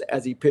Rangers,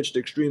 as he pitched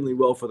extremely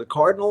well for the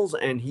Cardinals,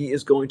 and he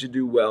is going to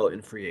do well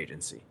in free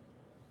agency.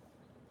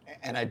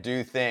 And I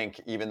do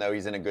think, even though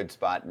he's in a good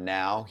spot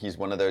now, he's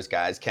one of those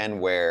guys, Ken,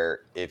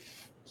 where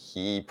if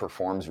he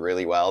performs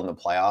really well in the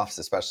playoffs,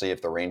 especially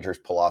if the Rangers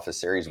pull off a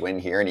series win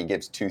here and he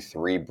gets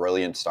 2-3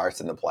 brilliant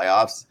starts in the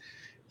playoffs,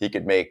 he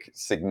could make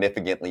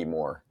significantly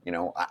more.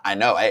 I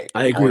know, hey,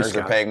 owners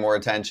are paying more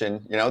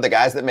attention. The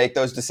guys that make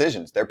those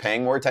decisions, they're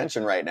paying more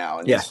attention right now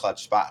in these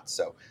clutch spots.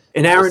 So,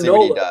 and Aaron Nola,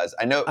 what he does.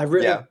 I know. I've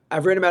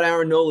written about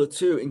Aaron Nola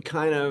too, in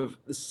kind of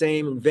the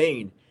same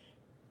vein.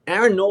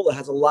 Aaron Nola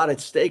has a lot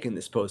at stake in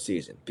this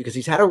postseason because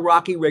he's had a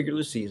rocky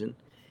regular season.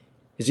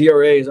 His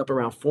ERA is up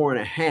around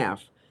 4.5.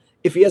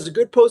 If he has a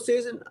good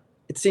postseason,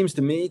 it seems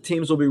to me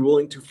teams will be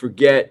willing to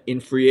forget in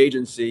free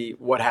agency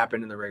what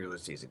happened in the regular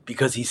season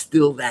because he's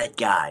still that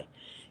guy.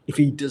 If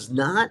he does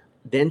not,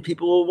 then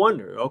people will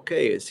wonder,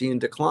 okay, is he in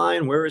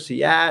decline? Where is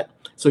he at?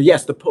 So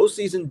yes, the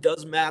postseason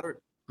does matter,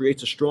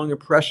 creates a strong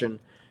impression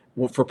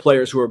for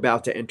players who are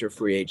about to enter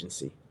free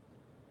agency.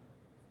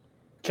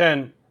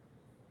 Ken,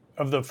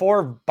 of the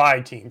 4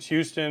 bye teams,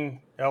 Houston,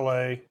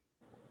 LA,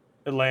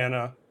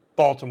 Atlanta,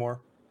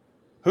 Baltimore,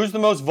 who's the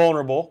most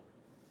vulnerable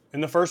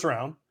in the first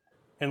round?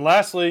 And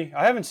lastly,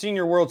 I haven't seen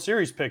your World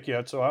Series pick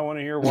yet, so I want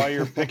to hear why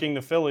you're picking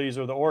the Phillies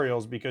or the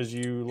Orioles because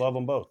you love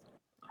them both.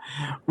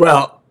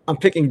 Well, I'm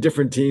picking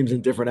different teams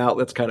and different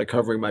outlets, kind of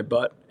covering my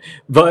butt.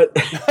 But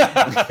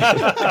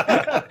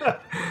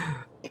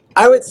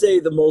I would say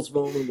the most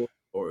vulnerable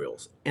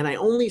Orioles. And I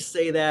only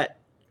say that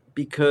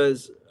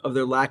because of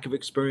their lack of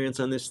experience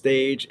on this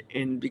stage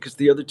and because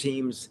the other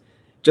teams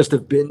just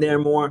have been there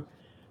more.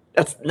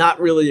 That's not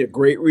really a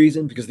great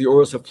reason because the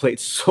Orioles have played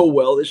so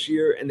well this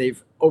year and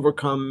they've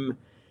overcome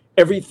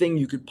everything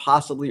you could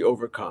possibly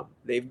overcome.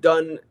 They've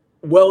done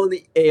well in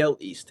the AL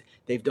East.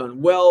 They've done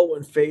well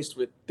when faced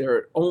with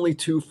their only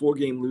 2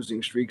 4-game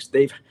losing streaks.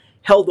 They've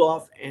held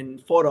off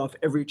and fought off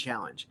every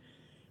challenge.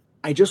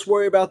 I just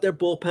worry about their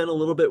bullpen a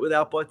little bit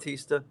without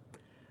Bautista.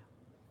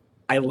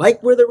 I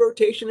like where the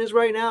rotation is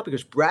right now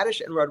because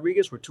Bradish and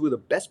Rodriguez were 2 of the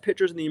best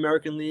pitchers in the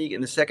American League in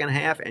the second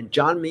half, and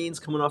John Means,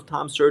 coming off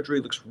Tom's surgery,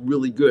 looks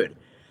really good.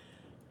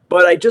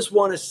 But I just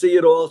want to see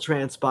it all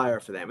transpire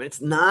for them. And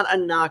it's not a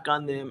knock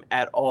on them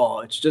at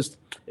all. It's just,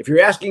 if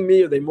you're asking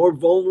me, are they more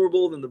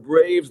vulnerable than the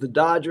Braves, the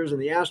Dodgers,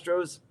 and the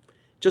Astros?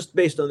 Just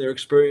based on their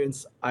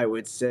experience, I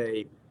would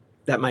say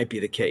that might be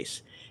the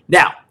case.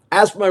 Now,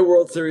 as for my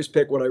World Series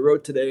pick, what I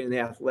wrote today in The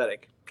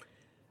Athletic,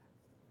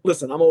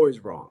 listen, I'm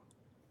always wrong.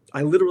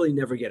 I literally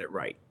never get it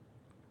right.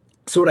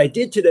 So what I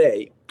did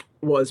today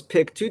was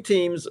pick 2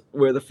 teams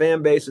where the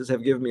fan bases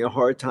have given me a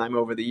hard time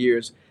over the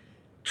years,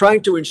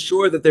 trying to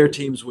ensure that their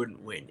teams wouldn't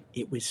win.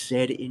 It was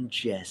said in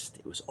jest.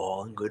 It was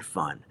all in good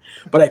fun.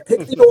 But I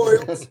picked the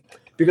Orioles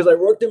because I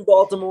worked in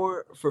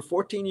Baltimore for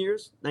 14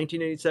 years,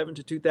 1987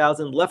 to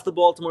 2000, left the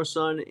Baltimore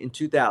Sun in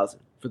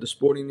 2000 for the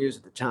Sporting News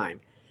at the time.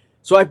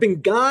 So I've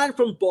been gone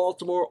from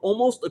Baltimore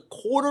almost a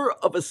quarter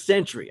of a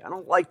century. I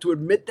don't like to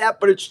admit that,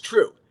 but it's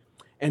true.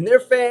 And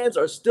their fans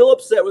are still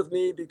upset with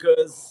me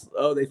because,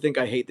 they think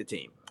I hate the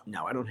team.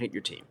 No, I don't hate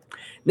your team.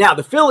 Now,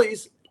 the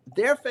Phillies,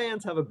 their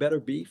fans have a better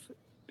beef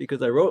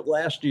because I wrote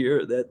last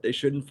year that they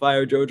shouldn't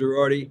fire Joe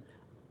Girardi.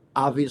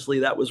 Obviously,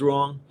 that was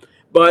wrong.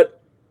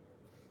 But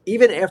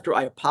even after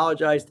I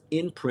apologized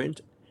in print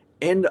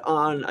and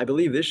on, I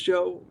believe, this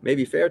show,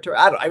 maybe Fair Turn,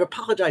 I've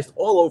apologized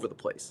all over the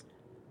place.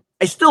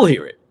 I still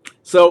hear it.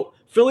 So,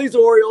 Phillies,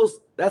 Orioles,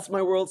 that's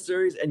my World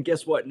Series. And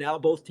guess what? Now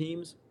both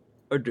teams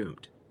are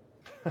doomed.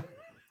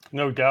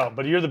 No doubt,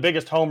 but you're the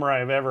biggest homer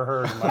I've ever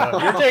heard in my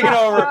life. You're taking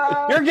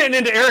over. You're getting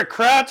into Eric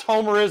Kratz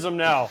homerism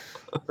now,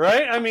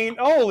 right? I mean,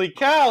 holy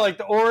cow, like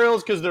the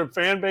Orioles because their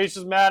fan base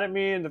is mad at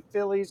me and the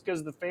Phillies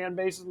because the fan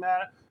base is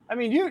mad at I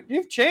mean,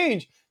 you've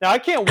changed. Now, I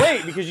can't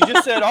wait because you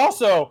just said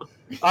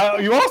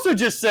you also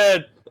just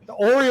said the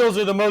Orioles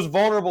are the most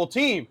vulnerable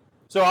team.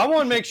 So I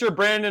want to make sure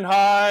Brandon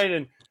Hyde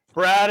and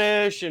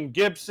Bradish and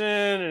Gibson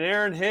and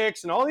Aaron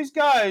Hicks and all these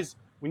guys,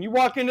 when you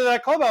walk into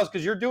that clubhouse,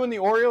 because you're doing the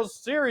Orioles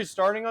series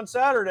starting on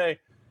Saturday,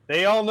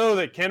 they all know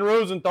that Ken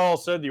Rosenthal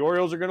said the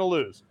Orioles are going to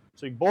lose.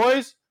 So,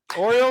 boys,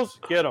 Orioles,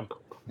 get them.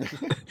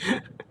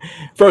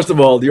 First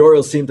of all, the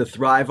Orioles seem to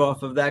thrive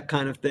off of that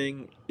kind of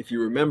thing. If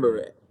you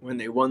remember, when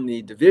they won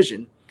the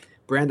division,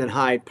 Brandon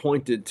Hyde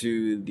pointed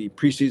to the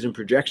preseason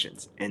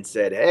projections and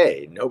said,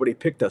 hey, nobody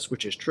picked us,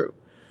 which is true.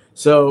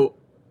 So,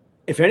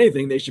 if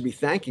anything, they should be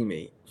thanking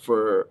me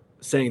for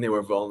saying they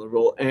were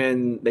vulnerable,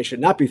 and they should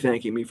not be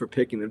thanking me for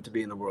picking them to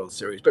be in the World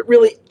Series. But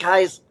really,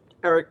 guys,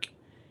 Eric,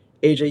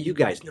 AJ, you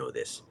guys know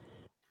this.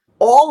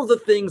 All of the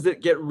things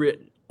that get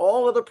written,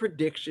 all of the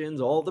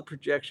predictions, all the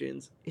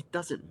projections, it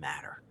doesn't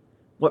matter.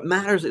 What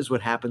matters is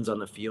what happens on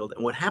the field,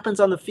 and what happens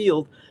on the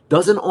field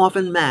doesn't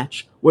often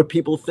match what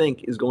people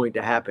think is going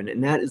to happen,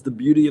 and that is the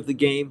beauty of the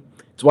game.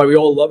 It's why we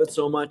all love it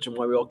so much and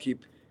why we all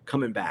keep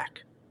coming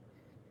back.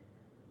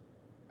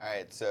 All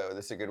right, so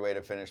this is a good way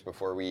to finish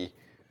before we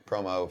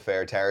promo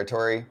Fair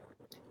Territory,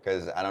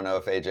 because I don't know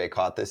if AJ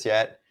caught this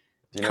yet.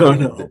 Do you know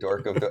who the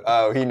dork of the?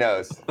 Oh, he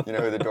knows. You know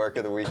who the dork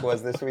of the week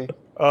was this week?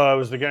 It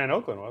was the guy in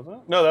Oakland, wasn't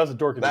it? No, that was the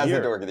dork of the year. That's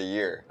the dork of the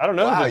year. I don't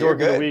know who the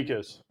dork of the week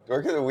is.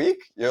 Dork of the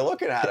week? You're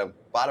looking at him,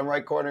 bottom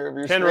right corner of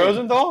your Ken screen.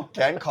 Rosenthal?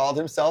 Ken called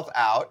himself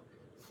out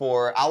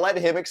for. I'll let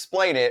him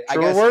explain it. I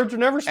guess words are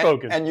never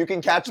spoken. And you can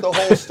catch the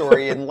whole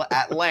story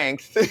at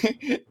length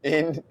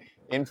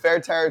in Fair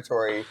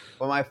Territory.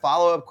 But my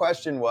follow-up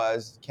question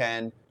was,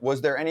 Ken, was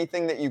there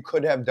anything that you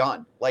could have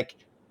done? Like,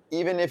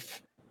 even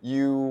if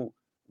you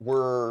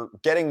were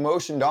getting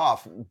motioned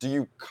off, do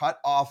you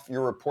cut off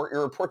your report?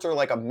 Your reports are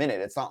like a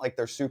minute. It's not like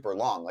they're super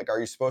long. Like, are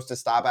you supposed to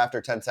stop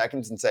after 10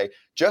 seconds and say,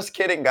 just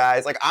kidding,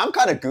 guys? Like, I'm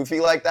kind of goofy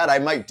like that. I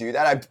might do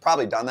that. I've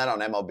probably done that on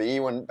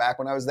MLB back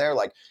when I was there.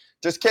 Like,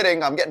 just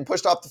kidding. I'm getting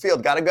pushed off the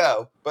field. Got to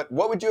go. But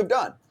what would you have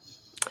done?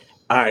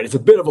 All right, it's a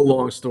bit of a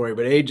long story,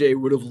 but AJ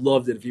would have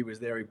loved it if he was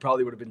there. He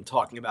probably would have been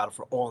talking about it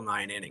for all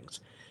 9 innings.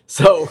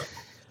 So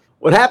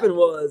what happened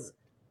was,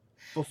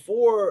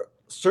 before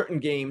certain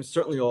games,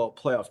 certainly all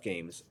playoff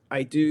games,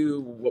 I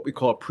do what we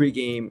call a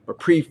pregame or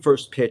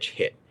pre-first pitch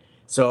hit.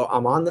 So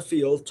I'm on the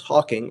field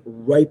talking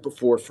right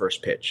before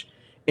first pitch.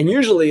 And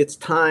usually it's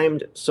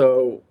timed,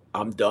 so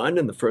I'm done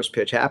and the first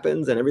pitch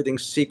happens and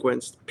everything's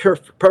sequenced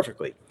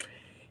perfectly.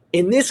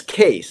 In this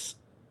case,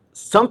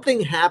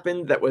 something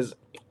happened that was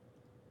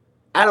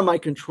out of my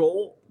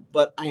control,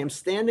 but I am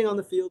standing on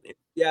the field in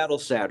Seattle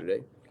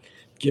Saturday,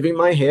 giving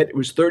my hit. It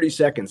was 30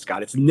 seconds,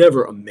 Scott. It's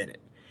never a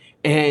minute.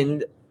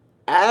 And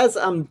as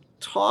I'm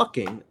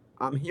talking,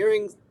 I'm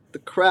hearing the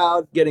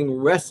crowd getting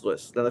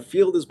restless. Now, the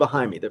field is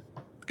behind me. The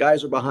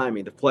guys are behind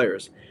me, the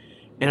players.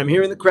 And I'm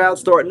hearing the crowd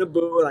starting to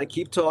boo, and I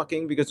keep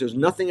talking because there's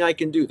nothing I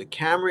can do. The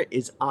camera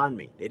is on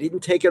me. They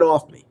didn't take it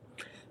off me.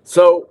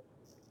 So,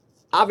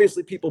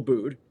 obviously, people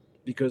booed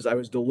because I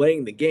was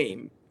delaying the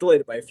game,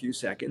 delayed it by a few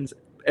seconds.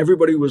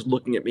 Everybody was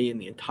looking at me in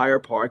the entire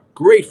park.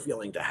 Great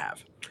feeling to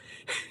have.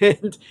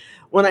 And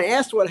when I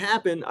asked what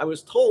happened, I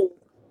was told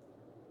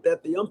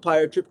that the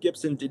umpire, Trip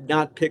Gibson, did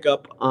not pick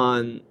up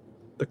on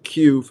the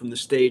cue from the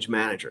stage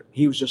manager.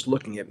 He was just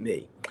looking at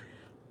me.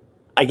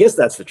 I guess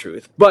that's the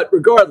truth. But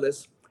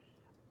regardless,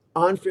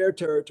 on Fair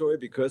Territory,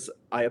 because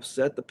I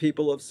upset the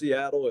people of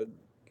Seattle and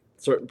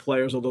certain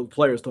players, although the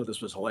players thought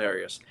this was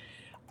hilarious,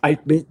 I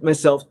made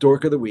myself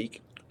dork of the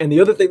week. And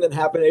the other thing that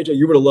happened, AJ,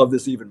 you would have loved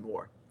this even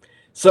more.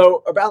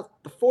 So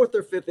about the 4th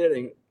or 5th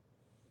inning,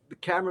 the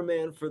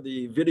cameraman for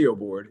the video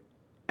board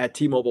at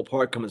T-Mobile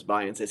Park comes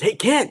by and says, "Hey,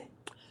 Ken,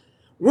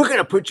 we're going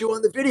to put you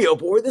on the video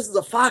board. This is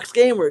a Fox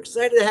game. We're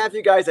excited to have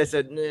you guys." I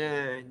said,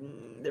 "Nah,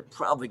 they're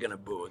probably going to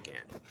boo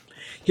again."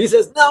 He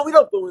says, "No, we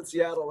don't boo in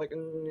Seattle." I'm like,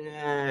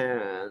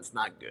 "Nah, it's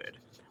not good."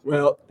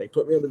 Well, they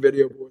put me on the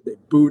video board. They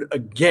booed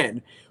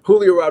again.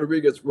 Julio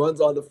Rodriguez runs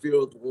on the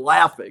field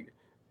laughing.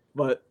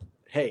 But,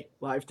 hey,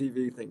 live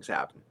TV, things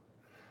happen.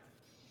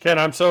 Ken,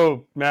 I'm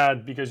so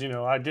mad because,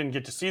 I didn't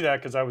get to see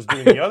that because I was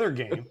doing the other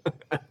game,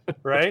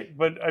 right?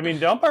 But, I mean,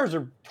 the umpires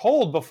are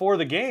told before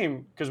the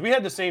game, because we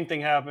had the same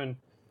thing happen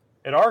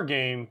at our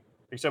game,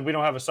 except we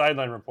don't have a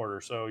sideline reporter.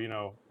 So,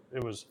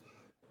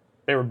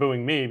 they were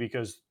booing me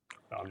because,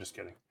 no, I'm just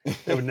kidding.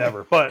 They would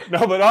never. But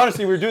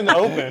honestly, we were doing the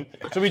open.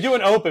 So we do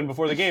an open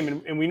before the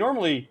game, and we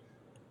normally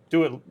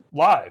do it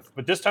live.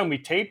 But this time we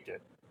taped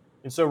it.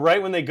 And so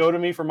right when they go to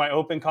me for my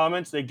open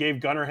comments, they gave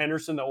Gunnar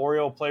Henderson the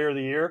Oriole Player of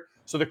the Year.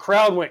 So the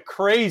crowd went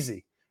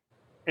crazy.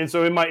 And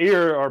so in my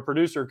ear, our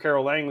producer,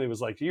 Carol Langley,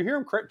 was like, "Do you hear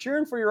him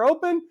cheering for your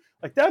open?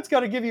 Like, that's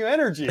got to give you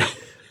energy."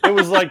 It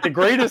was like the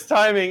greatest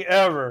timing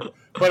ever.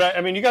 But,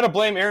 I mean, you got to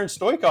blame Aaron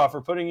Stoikov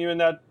for putting you in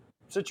that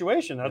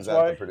situation. That's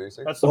why. The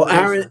producer? That's the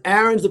producer.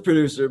 Aaron's the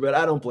producer, but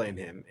I don't blame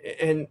him.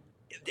 And,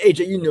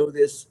 AJ, you know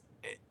this.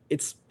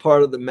 It's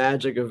part of the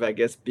magic of, I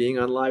guess, being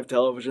on live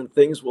television.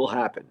 Things will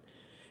happen.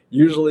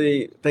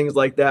 Usually things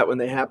like that, when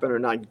they happen, are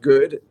not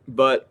good,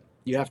 but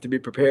you have to be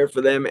prepared for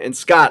them. And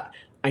Scott,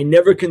 I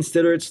never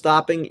considered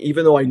stopping,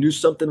 even though I knew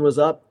something was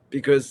up,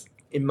 because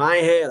in my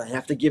head, I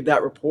have to give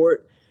that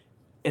report.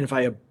 And if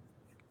I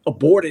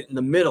abort it in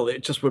the middle,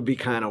 it just would be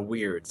kind of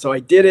weird. So I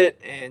did it,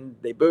 and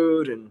they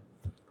booed, and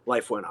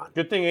life went on.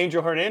 Good thing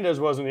Angel Hernandez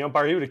wasn't the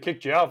umpire. He would have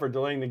kicked you out for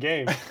delaying the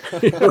game.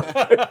 And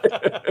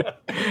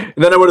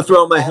then I would have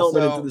thrown my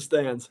helmet into the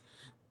stands.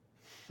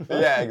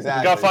 Yeah,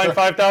 exactly. You got fined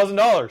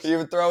 $5,000. He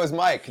would throw his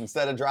mic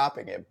instead of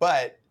dropping it.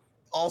 But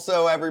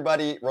also,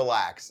 everybody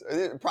relax.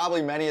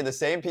 Probably many of the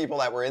same people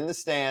that were in the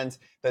stands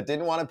that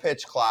didn't want a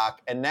pitch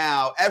clock, and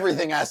now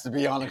everything has to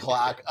be on a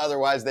clock.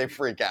 Otherwise, they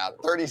freak out.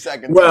 30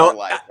 seconds of your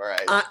life. All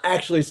right.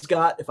 Actually,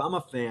 Scott, if I'm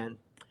a fan,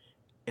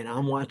 and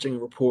I'm watching a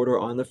reporter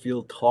on the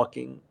field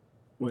talking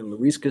when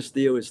Luis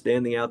Castillo is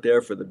standing out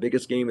there for the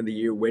biggest game of the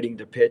year waiting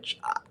to pitch,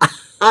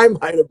 I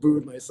might have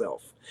booed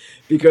myself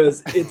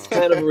because it's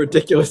kind of a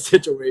ridiculous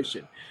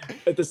situation.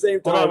 At the same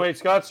Hold on, time, wait.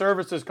 Scott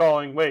Service is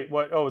calling. Wait,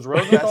 what? Oh, it was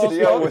Rosenthal's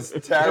Castillo fault? was It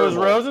was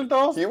terrible.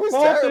 Rosenthal's He was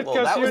fault terrible.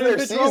 that That Castillo was didn't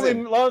their pitch well? season.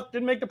 We lost,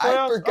 didn't make the I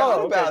playoffs? forgot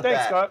Oh, okay. about Thanks,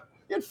 that. Scott.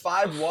 He had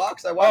 5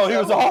 walks. I watched Oh, he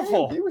that was whole game.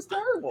 awful. He was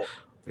terrible.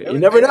 you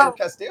never know.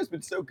 Castillo's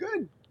been so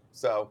good.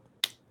 So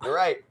you're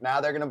right. Now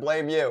they're going to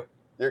blame you.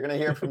 You're going to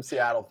hear from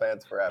Seattle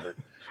fans forever.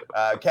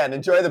 Ken,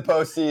 enjoy the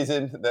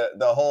postseason,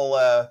 the whole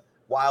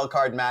wild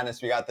card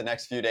madness we got the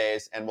next few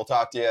days, and we'll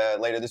talk to you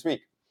later this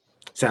week.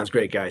 Sounds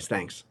great, guys.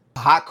 Thanks.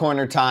 Hot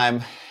corner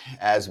time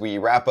as we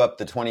wrap up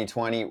the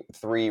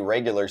 2023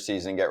 regular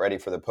season, get ready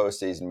for the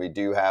postseason. We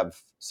do have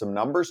some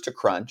numbers to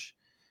crunch,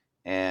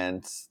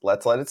 and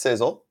let's let it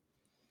sizzle.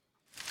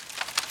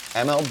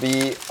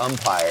 MLB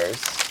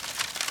umpires,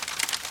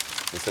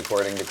 this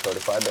according to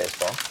Codified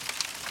Baseball,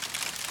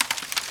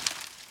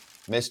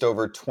 missed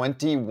over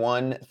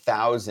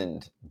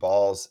 21,000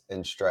 ball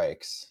and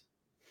strike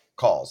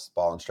calls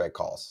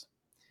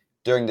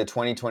during the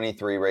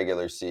 2023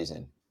 regular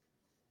season.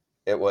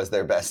 It was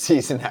their best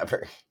season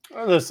ever.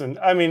 Listen,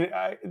 I mean,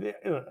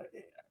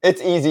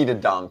 it's easy to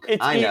dunk.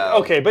 I know.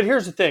 Okay, but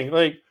here's the thing.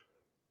 Like,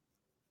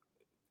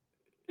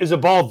 is a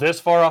ball this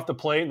far off the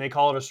plate and they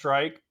call it a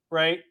strike,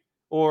 right?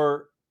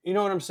 Or, you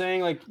know what I'm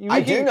saying? Like, I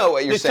do know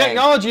what you're saying. The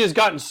technology has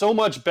gotten so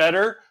much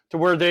better to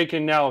where they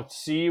can now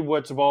see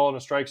what's a ball and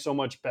a strike so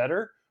much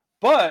better.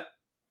 But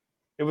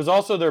it was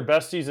also their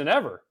best season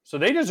ever. So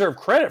they deserve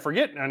credit for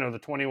getting, I know, the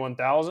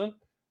 21,000.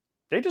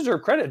 They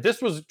deserve credit.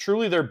 This was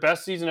truly their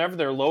best season ever,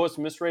 their lowest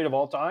miss rate of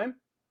all time.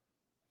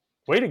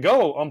 Way to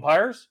go,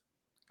 umpires.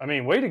 I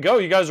mean, way to go.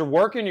 You guys are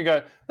working.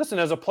 Listen,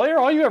 as a player,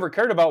 all you ever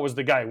cared about was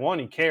the guy. One,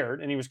 he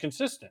cared, and he was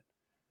consistent.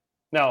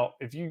 Now,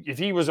 if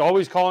he was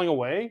always calling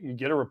away, you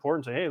get a report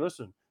and say, hey,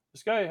 listen,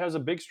 this guy has a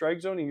big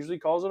strike zone. He usually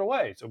calls it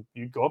away. So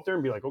you go up there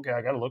and be like, okay,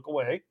 I got to look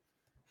away.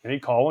 And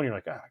he'd call, and you're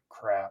like,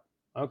 crap.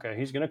 Okay,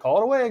 he's going to call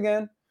it away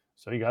again.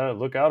 So you got to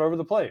look out over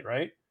the plate,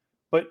 right?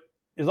 But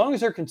as long as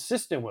they're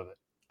consistent with it.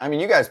 I mean,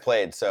 you guys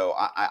played, so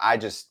I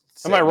just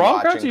am I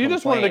wrong, Kratz? You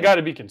just wanted the guy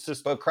to be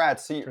consistent. But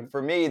Kratz, see,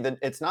 for me,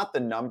 it's not the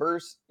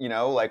numbers,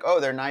 like, oh,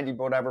 they're 90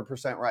 whatever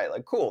percent right.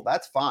 Like, cool,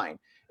 that's fine.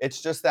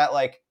 It's just that,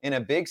 like, in a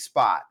big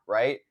spot,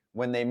 right,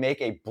 when they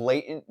make a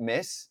blatant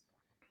miss,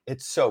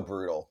 it's so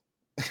brutal.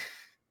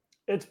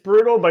 It's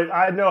brutal, but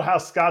I know how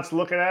Scott's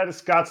looking at it.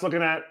 Scott's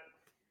looking at,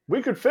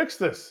 we could fix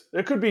this.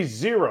 It could be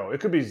zero. It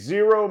could be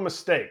 0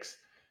 mistakes.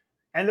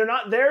 And they're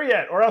not there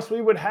yet, or else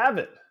we would have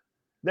it.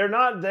 They're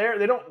not there.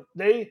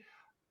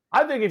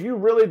 I think if you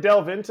really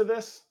delve into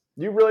this,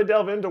 you really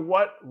delve into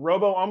what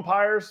robo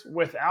umpires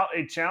without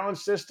a challenge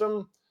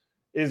system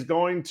is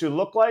going to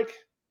look like,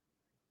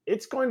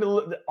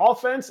 the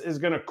offense is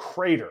going to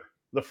crater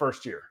the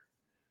first year.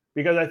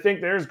 Because I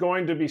think there's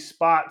going to be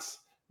spots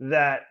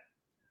that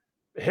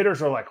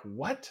hitters are like,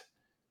 what?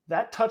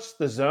 That touched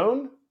the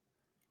zone?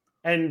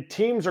 And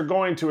teams are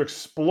going to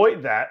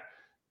exploit that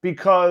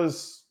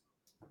because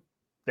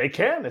they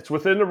can. It's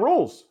within the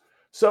rules.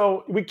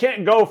 So we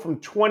can't go from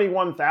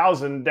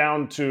 21,000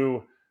 down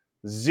to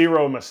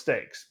 0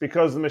 mistakes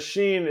because the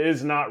machine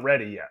is not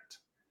ready yet.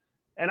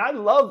 And I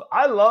love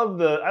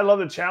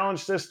the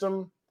challenge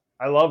system.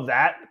 I love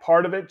that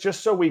part of it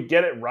just so we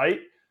get it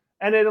right.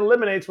 And it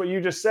eliminates what you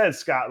just said,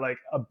 Scott, like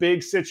a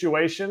big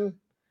situation.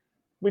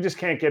 We just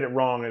can't get it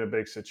wrong in a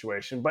big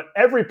situation. But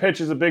every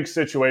pitch is a big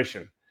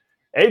situation.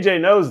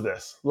 AJ knows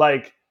this.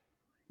 Like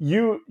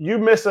you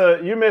miss a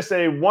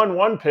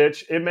 1-1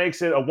 pitch, it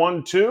makes it a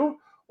 1-2.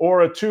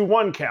 Or a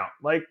 2-1 count.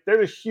 Like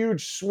there's a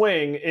huge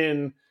swing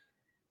in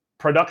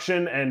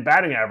production and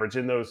batting average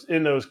in those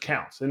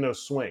counts, in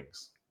those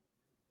swings.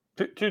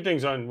 Two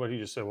things on what he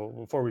just said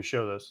before we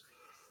show this.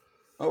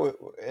 Oh,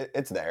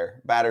 it's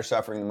there. Batter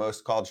suffering the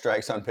most called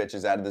strikes on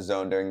pitches out of the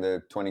zone during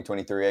the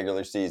 2023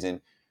 regular season.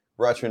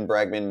 Rutschman,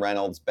 Bregman,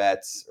 Reynolds,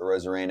 Betts,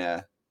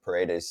 Rosarena,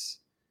 Paredes,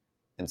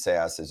 and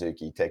Seiya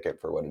Suzuki. Take it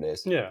for what it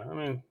is. Yeah, I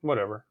mean,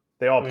 whatever.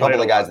 They all a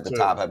couple of guys at the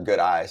top have good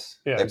eyes.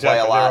 Yeah, they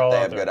exactly. play a lot. They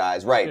have good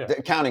eyes. Right. Yeah.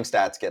 The counting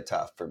stats get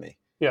tough for me.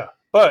 Yeah.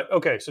 But,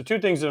 okay, so 2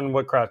 things in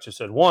what Kratz just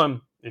said. One,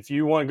 if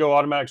you want to go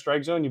automatic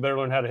strike zone, you better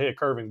learn how to hit a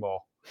curving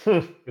ball.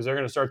 Because they're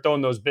going to start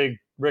throwing those big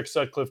Rick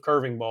Sutcliffe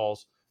curving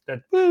balls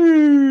that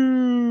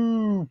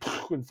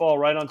would fall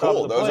right on top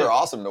of the plate. Those are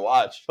awesome to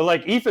watch. But,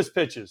 like, eephus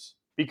pitches.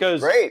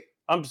 Because Great.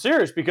 I'm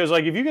serious. Because,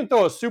 like, if you can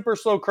throw a super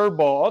slow curveball,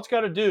 all it's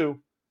got to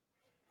do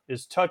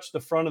is touch the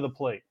front of the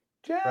plate.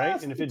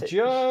 Right? And if it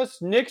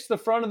just nicks the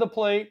front of the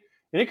plate,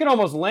 and it can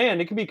almost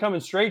land, it can be coming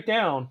straight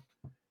down,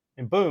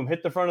 and boom,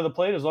 hit the front of the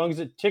plate as long as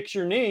it ticks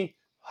your knee.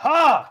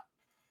 Ha!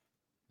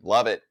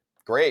 Love it.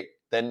 Great.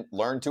 Then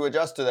learn to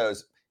adjust to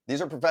those.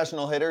 These are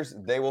professional hitters.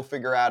 They will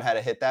figure out how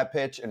to hit that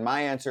pitch. And my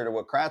answer to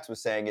what Kratz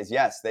was saying is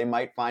yes, they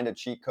might find a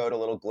cheat code, a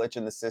little glitch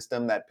in the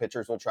system that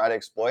pitchers will try to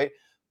exploit,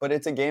 but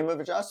it's a game of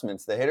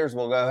adjustments. The hitters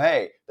will go,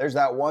 hey, there's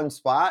that one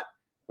spot.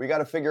 We got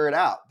to figure it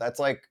out. That's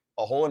like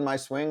a hole in my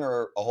swing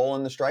or a hole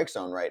in the strike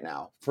zone right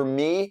now. For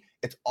me,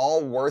 it's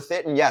all worth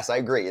it. And yes, I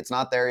agree. It's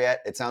not there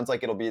yet. It sounds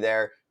like it'll be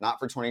there, not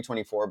for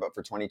 2024, but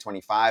for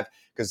 2025.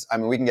 Because, I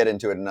mean, we can get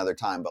into it another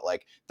time, but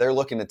like they're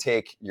looking to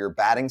take your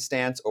batting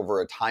stance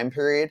over a time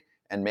period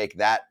and make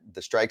that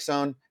the strike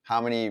zone.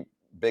 How many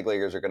big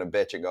leaguers are going to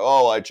bitch and go,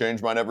 oh, I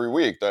change mine every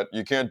week? That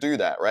you can't do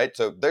that, right?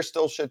 So there's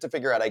still shit to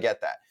figure out. I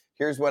get that.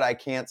 Here's what I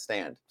can't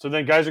stand. So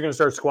then guys are going to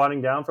start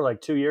squatting down for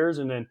like 2 years,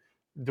 and then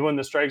when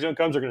the strike zone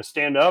comes, they're going to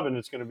stand up, and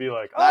it's going to be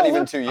like, not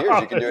even 2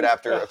 years. You can do it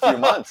after a few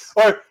months.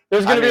 Or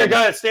there's going to be a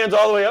guy that stands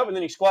all the way up, and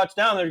then he squats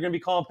down. They're going to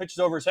be calling pitches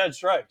over his head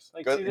strikes.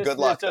 Like, good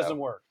luck. This doesn't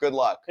work. Good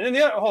luck. And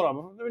then hold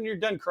on, when you're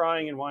done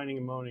crying and whining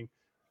and moaning,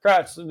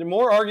 Kratz, the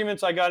more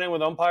arguments I got in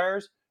with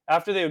umpires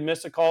after they would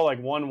miss a call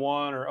like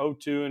 1-1 or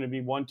 0-2, and it'd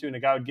be 1-2, and the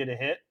guy would get a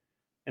hit,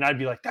 and I'd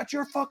be like, "That's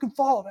your fucking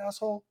fault,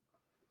 asshole,"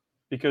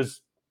 because.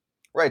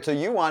 Right, so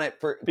you want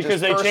it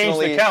because they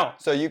changed the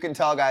count, so you can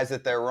tell guys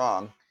that they're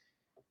wrong.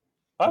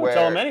 I would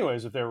tell them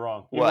anyways if they're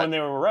wrong, even when they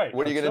were right.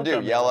 What are you going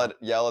to do?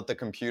 Yell at the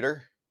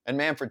computer? And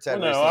Manfred said,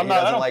 well, no, recently,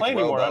 I don't play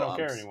anymore. I don't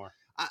care anymore.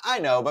 I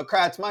know, but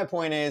Kratz, my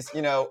point is,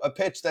 a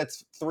pitch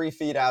that's 3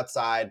 feet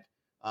outside.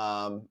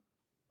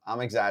 I'm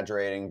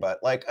exaggerating, but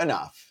like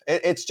enough.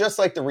 It's just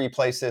like the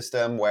replay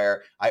system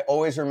where I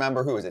always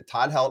remember who was it?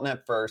 Todd Helton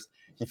at first.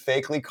 He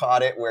fakely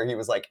caught it where he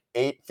was like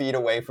 8 feet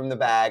away from the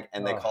bag,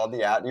 and they called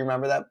the out. Do you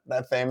remember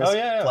that famous play?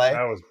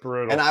 That was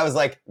brutal. And I was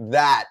like,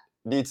 that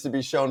needs to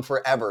be shown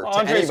forever to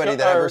anybody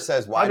that ever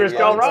says, why do we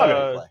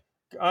play?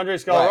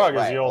 Andres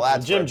Galarraga is the old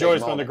one. Jim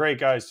Joyce, one of the great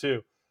guys,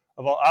 too.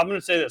 I'm going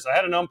to say this. I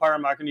had an umpire.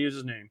 I'm not going to use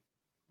his name,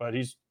 but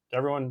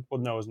everyone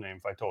would know his name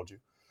if I told you.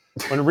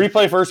 When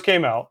replay first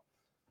came out,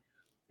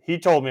 he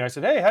told me, I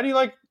said, hey, how do you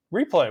like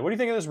replay? What do you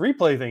think of this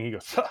replay thing? He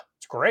goes,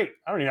 it's great.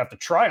 I don't even have to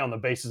try on the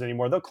bases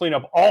anymore. They'll clean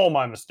up all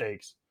my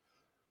mistakes.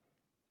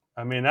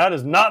 I mean, that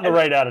is not the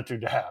right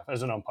attitude to have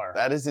as an umpire.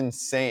 That is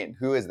insane.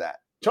 Who is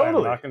that?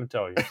 Totally. I'm not going to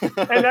tell you.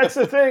 And that's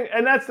the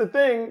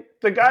thing.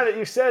 The guy that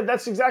you said,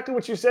 that's exactly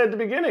what you said at the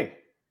beginning.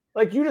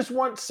 Like, you just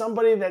want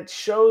somebody that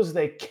shows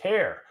they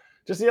care.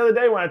 Just the other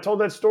day when I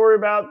told that story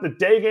about the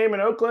day game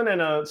in Oakland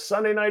and a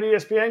Sunday night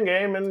ESPN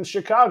game in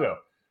Chicago,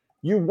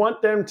 you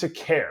want them to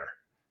care.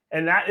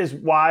 And that is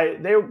why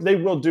they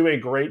will do a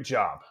great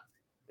job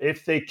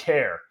if they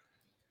care.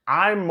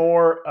 I'm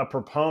more a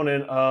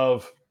proponent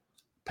of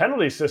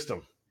penalty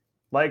system.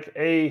 Like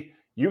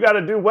you got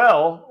to do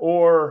well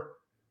or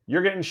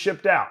you're getting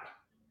shipped out.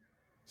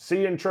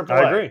 See you in AAA.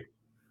 I agree.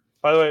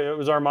 By the way, it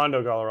was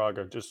Armando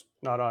Galarraga, just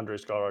not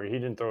Andres Galarraga. He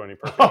didn't throw any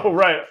perfect games.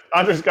 Right.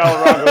 Andres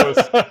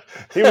Galarraga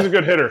he was a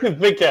good hitter.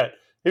 Big cat.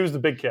 He was the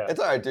big cat. It's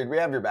all right, dude. We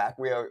have your back.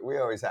 We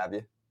always have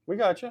you. We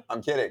got you.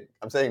 I'm kidding.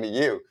 I'm saying to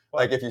you,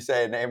 like if you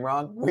say a name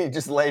wrong, we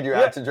just laid you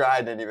out to dry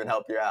and didn't even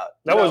help you out.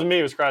 That wasn't me.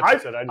 It was Kratz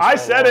that said. I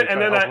said it,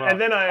 and then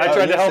I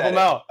tried to help him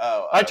out.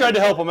 I tried to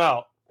help him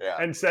out. Yeah,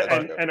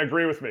 and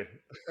agree with me.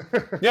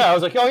 Yeah, I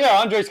was like, oh yeah,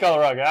 Andres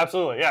Galarraga,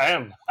 absolutely, yeah, I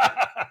am.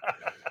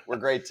 We're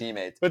great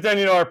teammates. But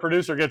then our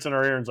producer gets in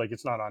our ear and is like,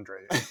 it's not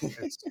Andre,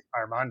 it's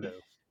Armando.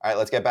 All right,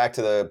 let's get back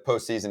to the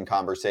postseason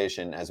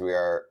conversation as we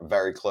are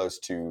very close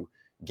to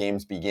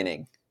games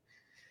beginning,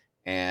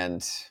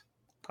 and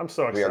I'm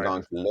so excited. We are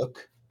going to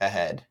look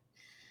ahead.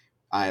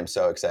 I am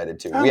so excited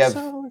too. We have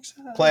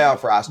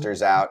playoff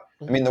rosters out.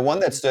 I mean, the one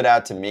that stood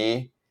out to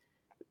me,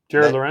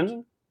 Jared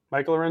Lorenzen,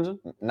 Michael Lorenzen,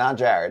 not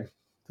Jared.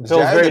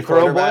 Pillsbury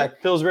throw boy.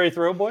 Pillsbury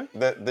throw boy.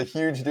 The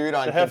huge dude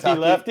on the hefty Kentucky.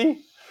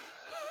 Lefty.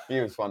 He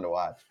was fun to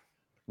watch.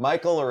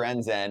 Michael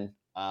Lorenzen,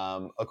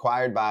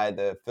 acquired by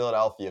the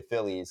Philadelphia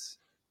Phillies,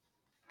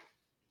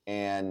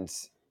 and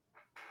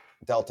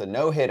dealt a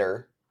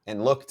no-hitter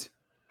and looked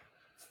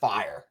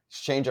fire. His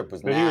changeup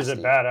was nasty. But he was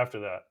at bat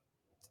after that.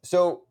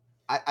 So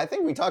I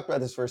think we talked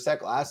about this for a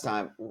sec last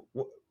time.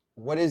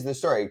 What is the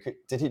story?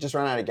 Did he just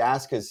run out of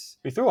gas? Because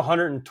he threw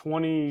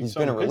 120 he's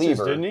been a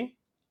reliever, pitches, didn't he?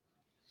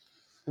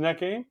 In that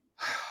game?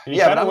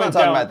 Yeah, but I'm not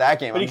talking about that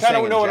game. But he kind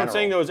of what I'm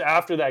saying though is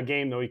after that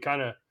game though he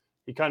kind of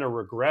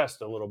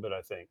regressed a little bit,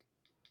 I think.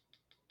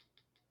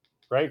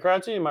 Right,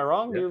 Kratzy? Am I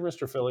wrong? Yeah. You're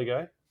Mr. Philly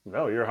guy.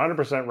 No, you're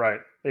 100%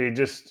 right. He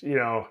just,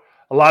 a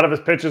lot of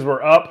his pitches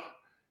were up.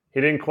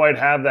 He didn't quite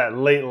have that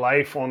late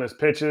life on his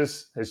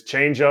pitches. His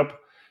changeup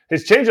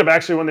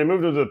actually, when they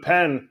moved him to the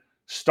pen,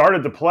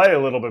 started to play a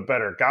little bit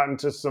better. Got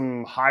into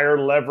some higher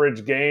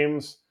leverage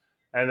games,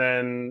 and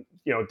then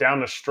down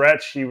the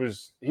stretch he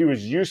was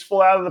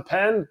useful out of the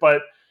pen.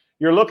 But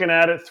you're looking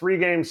at it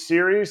 3-game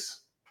series.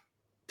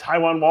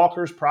 Taijuan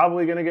Walker's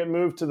probably going to get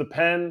moved to the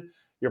pen.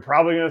 You're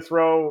probably going to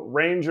throw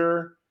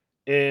Ranger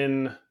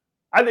in.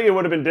 I think it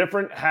would have been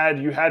different had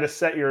you had to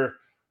set your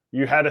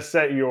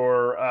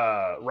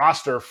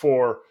roster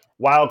for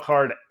wild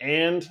card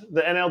and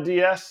the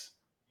NLDS.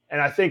 And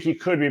I think he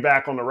could be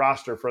back on the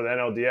roster for the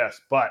NLDS,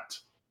 but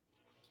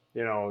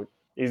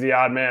he's the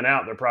odd man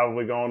out. They're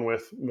probably going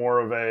with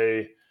more of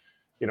a,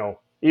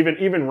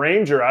 even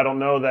Ranger. I don't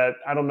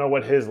know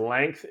what his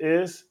length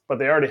is, but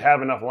they already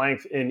have enough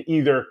length in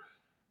either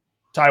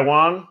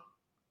Taijuan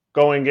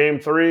going game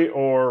 3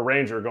 or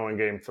Ranger going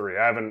game 3.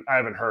 I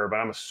haven't heard, but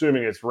I'm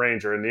assuming it's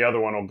Ranger, and the other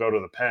one will go to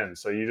the pen.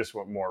 So you just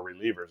want more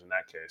relievers in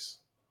that case.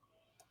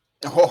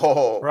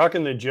 Oh,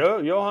 Rocking the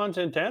Johan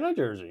Santana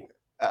jersey.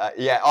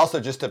 yeah. Also,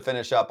 just to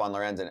finish up on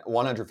Lorenzen,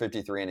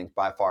 153 innings,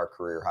 by far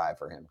career high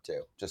for him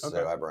too. Just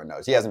so everyone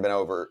knows, he hasn't been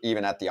over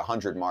even at the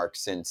 100 mark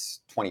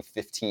since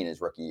 2015,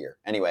 his rookie year.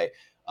 Anyway,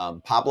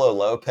 Pablo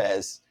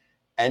Lopez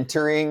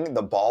entering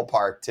the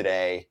ballpark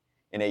today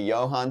in a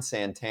Johan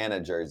Santana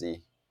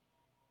jersey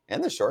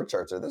and the short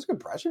shorts. Are those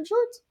compression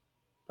shorts?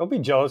 Don't be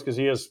jealous because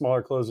he has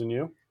smaller clothes than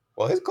you.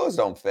 Well, his clothes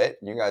don't fit.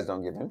 You guys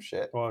don't give him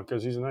shit. Well,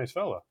 because he's a nice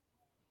fella.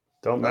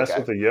 Don't mess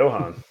with the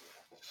Johan.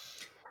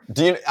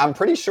 I'm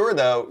pretty sure,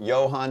 though,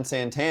 Johan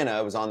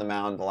Santana was on the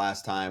mound the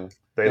last time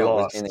they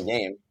lost in the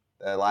game.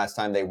 The last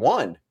time they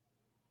won.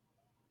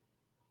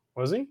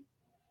 Was he?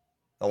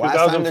 The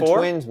last time the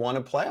Twins won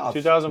a playoff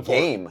 2004.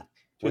 game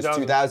was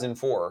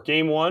 2004.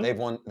 Game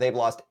 1? They've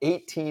lost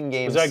 18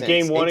 games Was that since.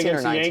 game 1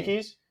 against the 19.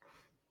 Yankees?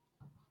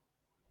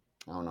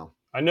 I don't know.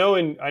 I know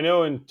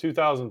in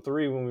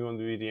 2003 when we wanted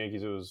to beat the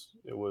Yankees,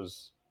 it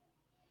was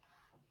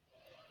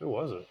who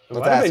was it? It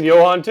might have been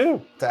Johan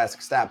too. Let's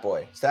ask Stat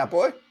Boy. Stat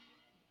Boy?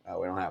 Oh,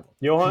 we don't have him.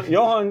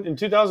 Johan in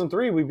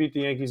 2003 we beat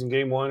the Yankees in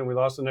game 1 and we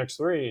lost the next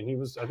 3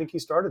 and I think he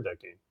started that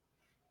game.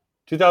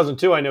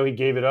 2002 I know he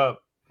gave it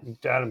up.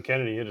 Adam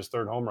Kennedy hit his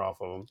 3rd homer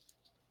off of him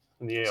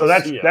in the ALCS. So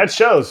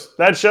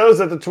that shows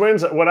that the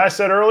Twins, what I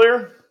said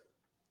earlier,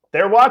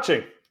 they're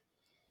watching.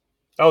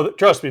 Oh,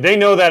 trust me, they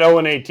know that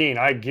 0-18.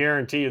 I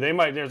guarantee you, they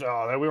might.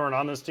 That we weren't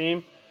on this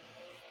team.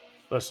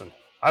 Listen,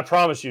 I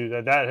promise you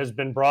that has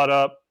been brought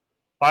up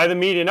by the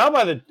media, not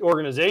by the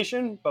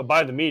organization, but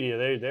by the media.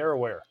 They're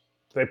aware.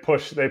 They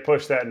push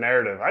that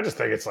narrative. I just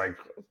think it's like,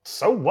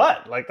 so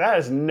what? Like that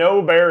has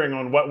no bearing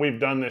on what we've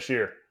done this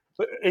year.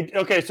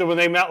 Okay, so when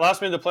they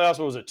last made the playoffs,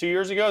 what was it? 2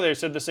 years ago, they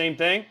said the same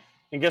thing,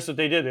 and guess what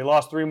they did? They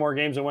lost 3 more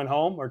games and went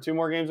home, or 2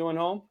 more games and went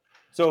home.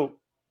 So.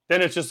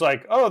 Then it's just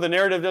like, the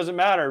narrative doesn't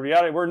matter.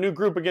 We're a new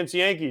group against the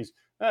Yankees.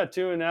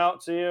 2 and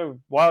out, see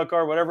you, wild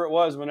card, whatever it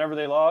was, whenever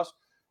they lost.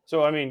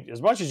 So, I mean,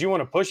 as much as you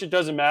want to push it,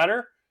 doesn't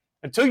matter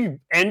until you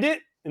end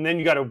it, and then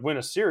you got to win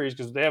a series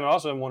because they haven't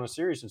also won a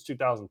series since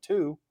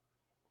 2002.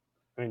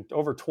 I mean,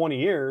 over 20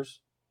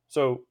 years.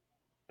 So,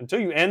 until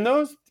you end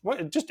those,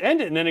 just end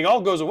it, and then it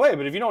all goes away.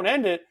 But if you don't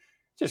end it, it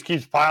just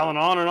keeps piling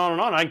on and on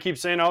and on. I keep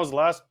saying I was the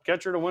last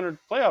catcher to win a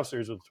playoff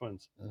series with the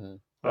Twins. Mm-hmm.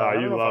 Oh,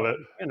 you love it.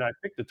 And I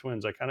picked the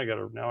Twins. I kind of got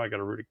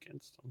to root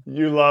against them.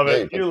 You love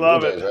it. You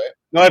love it. Right?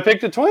 No, I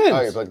picked the Twins.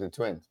 Oh, you picked the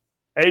Twins.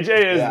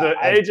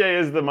 AJ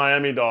is the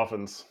Miami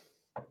Dolphins.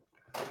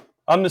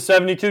 I'm the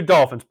 72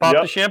 Dolphins. Pop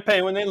the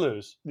champagne when they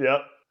lose.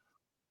 Yep.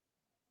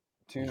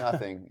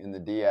 2-0 in the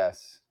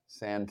DS.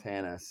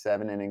 Santana,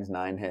 7 innings,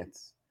 9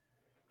 hits,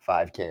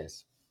 5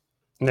 Ks.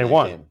 And they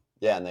won.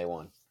 Yeah, and they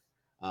won.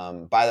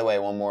 By the way,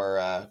 one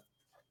more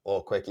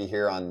little quickie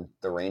here on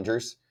the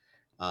Rangers.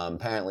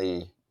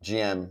 Apparently,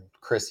 GM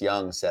Chris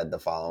Young said the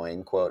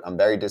following, quote, "I'm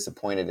very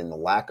disappointed in the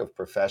lack of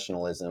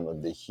professionalism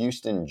of the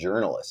Houston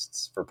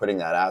journalists for putting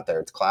that out there.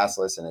 It's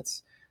classless and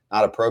it's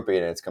not appropriate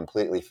and it's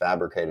completely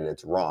fabricated.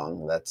 It's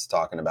wrong." That's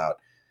talking about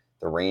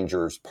the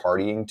Rangers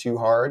partying too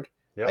hard.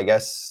 Yep. I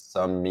guess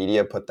some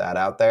media put that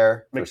out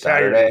there for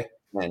Saturday.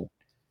 And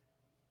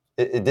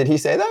did he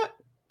say that?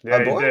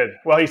 Yeah, he did.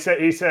 Well, he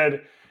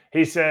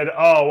said,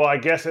 oh, well, I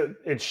guess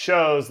it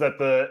shows that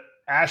the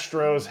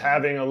Astros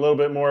having a little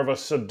bit more of a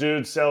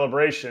subdued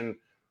celebration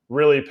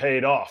really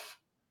paid off,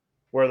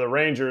 where the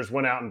Rangers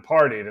went out and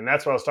partied. And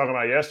that's what I was talking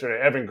about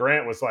yesterday. Evan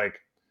Grant was like,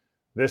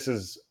 this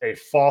is a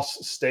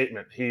false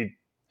statement. He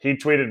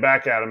tweeted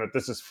back at him that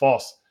this is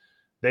false.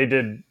 They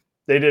did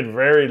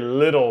very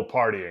little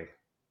partying.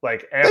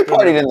 Like they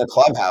partied in the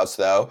clubhouse,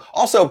 though.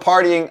 Also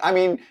partying, I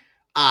mean,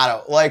 I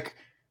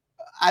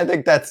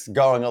think that's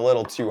going a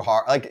little too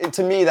hard. Like,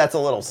 to me, that's a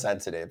little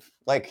sensitive.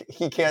 Like,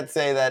 he can't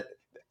say that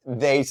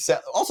they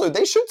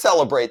should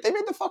celebrate. They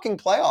made the fucking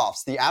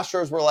playoffs. The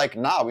Astros were like,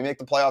 nah, we make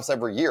the playoffs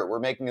every year. We're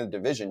making a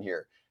division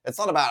here. It's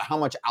not about how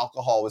much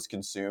alcohol was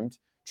consumed.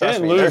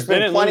 Trust me, there's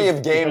been plenty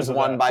of games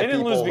won by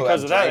people who have drank a lot. They didn't lose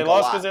because of that. They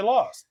lost because they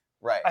lost.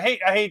 Right. I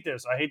hate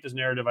this. I hate this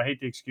narrative. I hate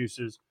the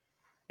excuses.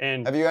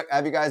 And have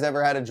you guys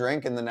ever had a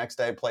drink and the next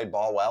day played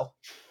ball well?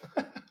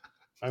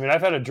 I mean,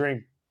 I've had a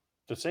drink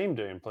the same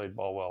day and played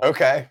ball well.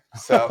 Okay,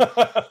 so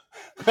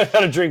I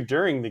had a drink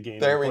during the game.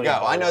 There we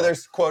go. I know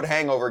there's quote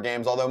hangover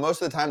games, although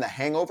most of the time the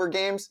hangover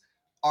games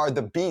are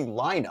the B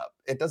lineup.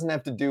 It doesn't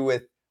have to do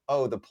with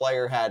the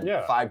player had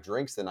 5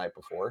 drinks the night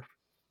before.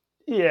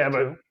 Yeah,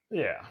 but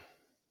yeah,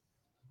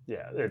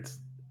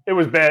 it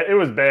was bad. It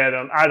was bad.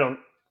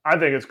 I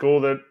think it's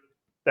cool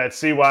that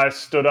CY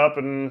stood up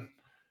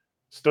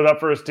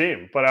for his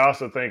team, but I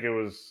also think it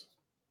was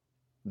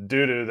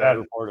due to that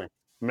reporting.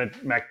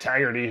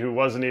 McTaggarty, who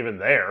wasn't even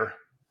there,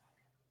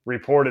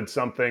 reported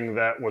something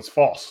that was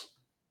false.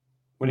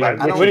 When you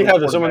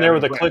have someone there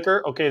with a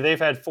clicker, okay, they've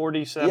had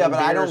 47 Yeah, but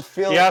beers. I don't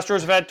feel... The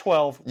Astros have had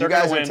 12. You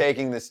guys are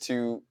taking this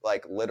too,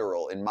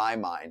 literal in my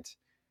mind.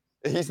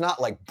 He's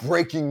not like,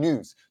 breaking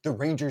news. The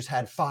Rangers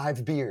had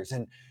 5 beers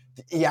and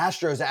the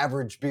Astros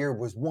average beer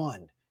was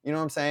 1. You know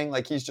what I'm saying?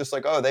 Like, he's just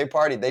like, oh, they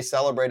partied. They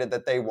celebrated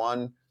that they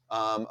won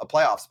a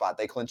playoff spot.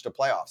 They clinched a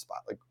playoff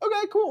spot. Like,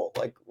 okay, cool.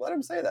 Like, let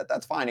him say that.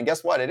 That's fine. And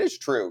guess what? It is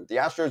true. The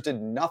Astros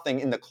did nothing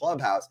in the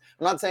clubhouse.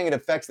 I'm not saying it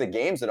affects the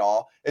games at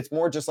all. It's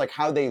more just like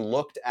how they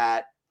looked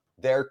at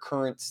their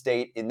current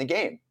state in the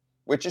game,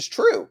 which is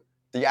true.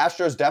 The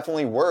Astros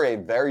definitely were a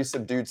very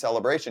subdued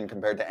celebration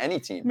compared to any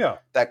team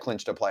that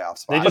clinched a playoff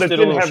spot. They just did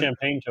a little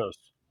champagne toast.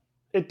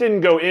 It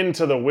didn't go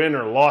into the win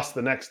or loss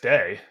the next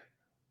day.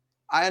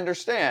 I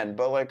understand,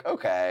 but like,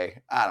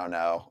 okay, I don't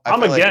know. I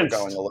feel like we're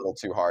going a little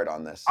too hard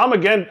on this. I'm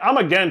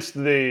against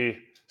the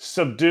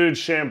subdued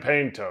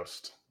champagne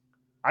toast.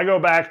 I go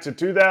back to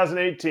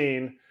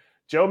 2018.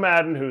 Joe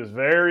Madden, who's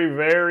very,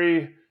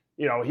 very,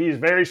 he's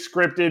very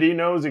scripted. He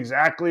knows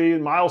exactly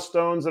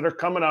milestones that are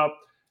coming up.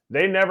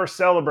 They never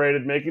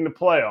celebrated making the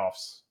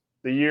playoffs.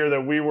 The year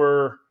that we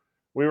were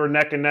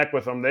neck and neck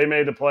with them, they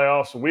made the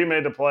playoffs. We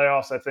made the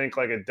playoffs. I think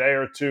like a day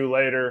or two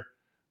later,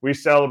 we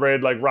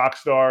celebrated like rock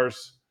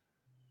stars.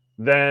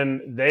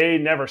 Then they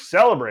never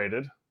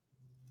celebrated,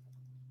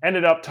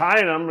 ended up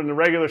tying them in the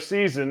regular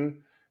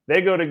season.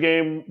 We go to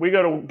game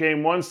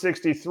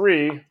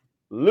 163,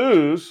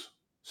 lose.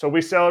 So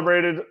we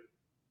celebrated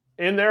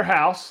in their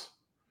house.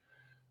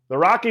 The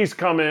Rockies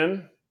come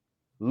in,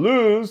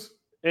 lose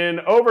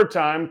in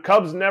overtime.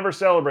 Cubs never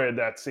celebrated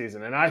that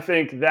season. And I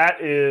think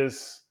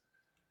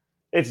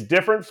it's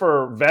different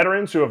for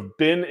veterans who have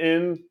been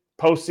in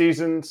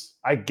postseasons.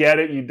 I get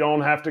it. You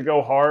don't have to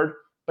go hard.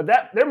 But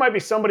there might be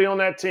somebody on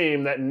that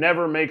team that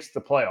never makes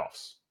the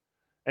playoffs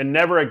and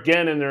never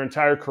again in their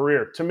entire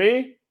career. To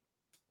me,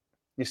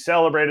 you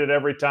celebrate it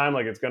every time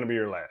like it's going to be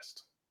your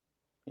last.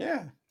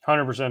 Yeah.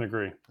 100%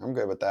 agree. I'm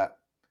good with that.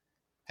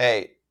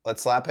 Hey,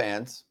 let's slap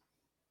hands.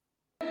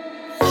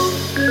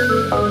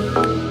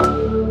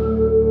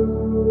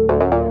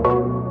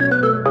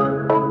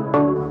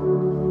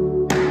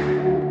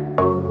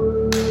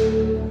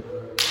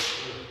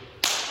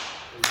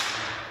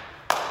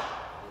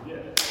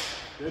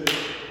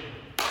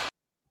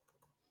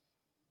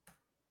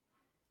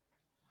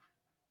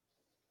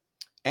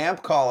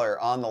 Amp caller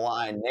on the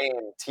line,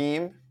 name,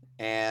 team,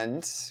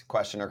 and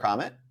question or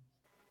comment.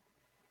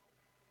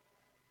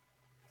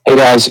 Hey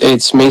guys,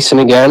 it's Mason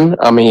again.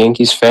 I'm a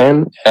Yankees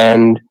fan,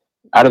 and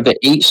out of the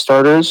 8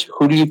 starters,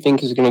 who do you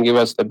think is going to give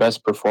us the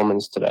best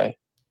performance today?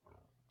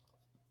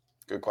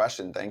 Good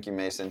question. Thank you,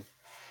 Mason.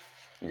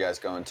 You guys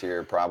going to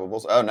your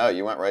probables? Oh, no,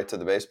 you went right to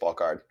the baseball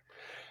card.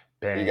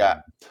 Bang. You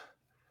got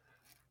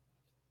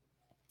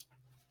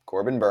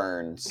Corbin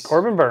Burns.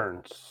 Corbin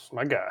Burns,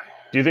 my guy.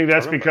 Do you think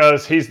that's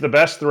because he's the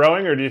best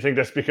throwing, or do you think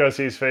that's because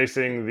he's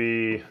facing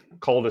the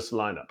coldest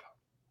lineup?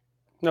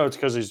 No, it's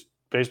because his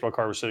baseball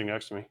card was sitting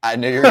next to me. I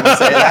knew you were going to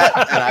say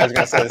that, and I was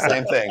going to say the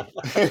same thing.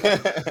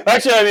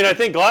 Actually, I mean, I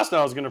think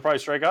Glasnow is going to probably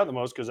strike out the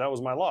most because that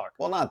was my lock.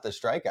 Well, not the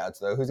strikeouts,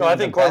 though. No, I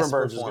think Corbin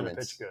Burns is going to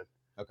pitch good.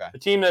 Okay. The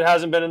team that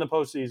hasn't been in the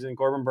postseason,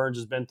 Corbin Burns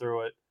has been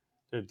through it.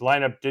 The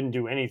lineup didn't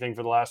do anything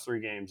for the last 3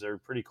 games. They're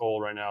pretty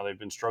cold right now. They've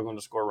been struggling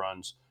to score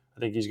runs. I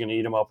think he's going to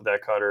eat them up with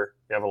that cutter.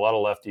 You have a lot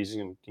of lefties.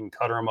 He can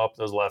cutter them up,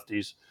 those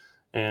lefties.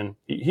 And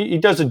he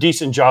does a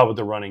decent job with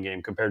the running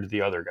game compared to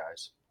the other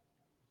guys.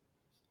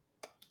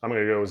 I'm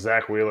going to go with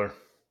Zach Wheeler.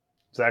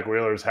 Zach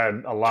Wheeler's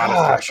had a lot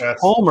of success.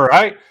 Homer,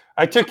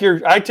 I took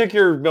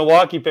your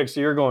Milwaukee picks,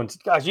 so you're going,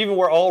 gosh, even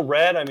we're all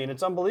red. I mean,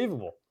 it's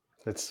unbelievable.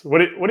 It's what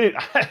do you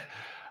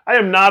I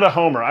am not a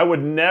homer. I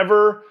would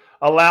never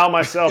allow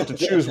myself to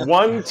choose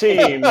one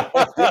team.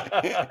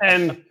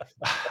 And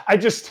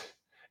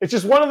it's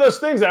just one of those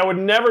things that I would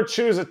never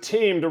choose a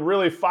team to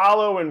really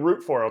follow and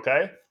root for,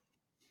 okay?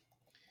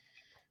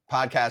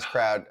 Podcast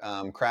crowd,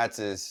 Kratz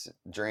is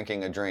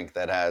drinking a drink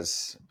that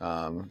has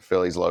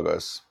Phillies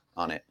logos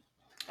on it.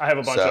 I have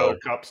a bunch of other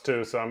cups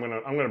too, so I'm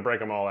gonna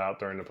break them all out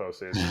during the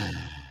postseason.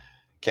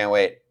 Can't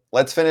wait.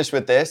 Let's finish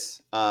with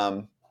this.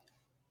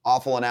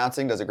 Awful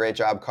Announcing does a great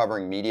job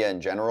covering media in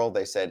general.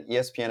 They said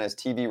ESPN has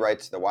TV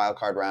rights to the wild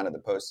card round of the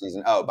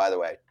postseason. Oh, by the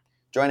way,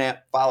 join Amp,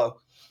 follow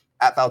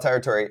at Foul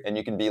Territory, and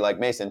you can be like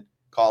Mason,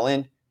 call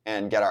in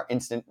and get our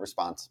instant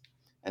response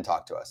and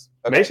talk to us.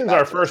 Okay, Mason's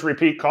our first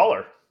repeat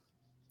caller.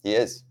 He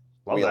is.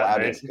 Love we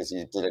allowed him because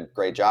he did a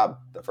great job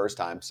the first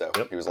time, so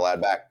He was allowed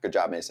back. Good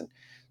job, Mason.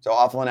 So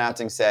Awful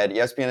Announcing said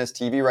ESPN has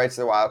TV rights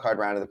to the wild card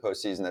round of the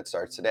postseason that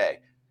starts today.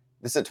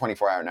 This is a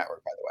 24-hour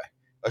network, by the way.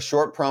 A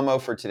short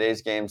promo for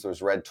today's games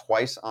was read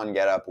twice on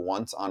Get Up,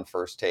 once on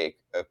First Take,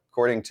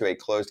 according to a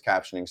closed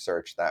captioning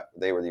search that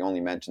they were the only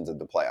mentions of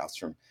the playoffs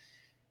from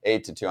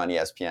 8 to 2 on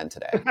ESPN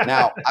today.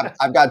 Now,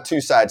 I've got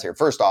 2 sides here.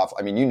 First off,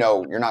 I mean,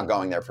 you're not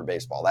going there for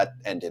baseball. That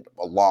ended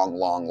a long,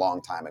 long,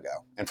 long time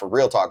ago. And for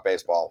Real Talk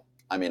Baseball,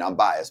 I mean, I'm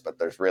biased, but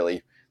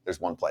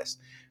there's one place.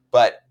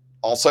 But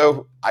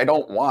also, I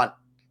don't want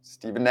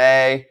Stephen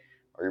A.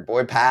 or your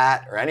boy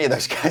Pat or any of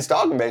those guys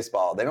talking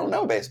baseball. They don't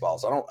know baseball.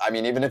 So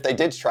even if they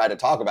did try to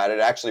talk about it,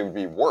 it actually would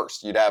be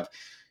worse. You'd have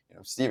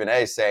Stephen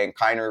A. saying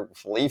Kiner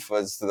Fleet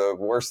was the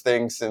worst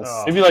thing since.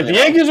 It'd be like the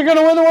Yankees are going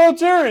to win the World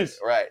Series.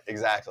 Right,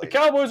 exactly. The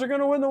Cowboys are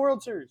going to win the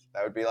World Series.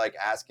 That would be like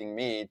asking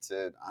me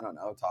to, I don't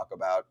know, talk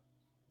about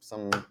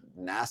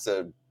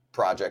NASA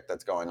project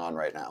that's going on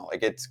right now.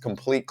 Like, it's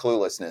complete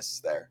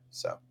cluelessness there.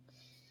 So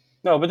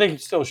no, but they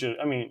still should.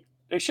 I mean,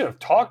 they should have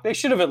talked. They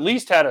should have at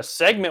least had a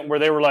segment where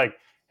they were like,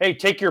 "Hey,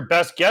 take your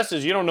best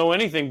guesses. You don't know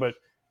anything, but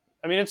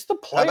I mean, it's the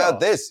playoffs." How about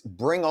this?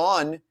 Bring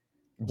on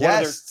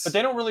guests. But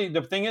they don't really.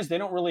 The thing is, they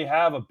don't really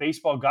have a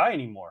baseball guy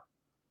anymore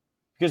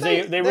because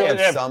they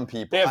have some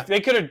people. They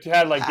could have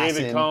had like Hassan,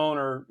 David Cohn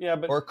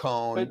or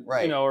Cohn,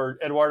 right? You know, or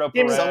Eduardo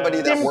Perez.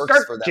 Somebody that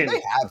works for them.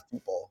 They have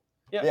people.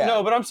 Yeah,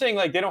 no, but I'm saying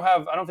like they don't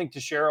have. I don't think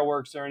Teixeira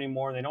works there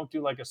anymore. They don't do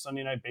like a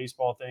Sunday night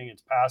baseball thing.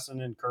 It's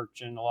Passan and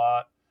Kirkchin a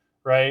lot,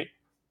 right?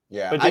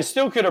 Yeah, but they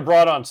still could have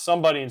brought on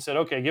somebody and said,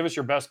 "Okay, give us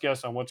your best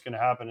guess on what's going to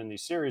happen in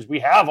these series. We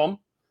have them.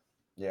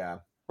 Yeah,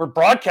 we're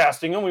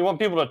broadcasting them. We want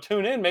people to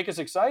tune in, make us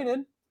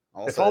excited."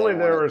 Also, if only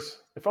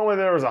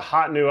there was a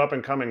hot new up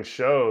and coming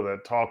show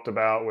that talked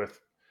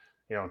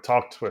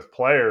with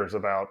players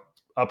about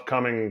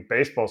upcoming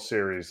baseball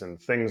series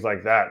and things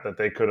like that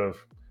they could have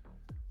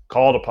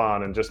called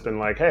upon and just been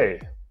like, "Hey,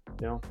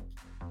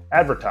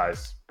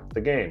 advertise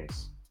the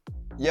games."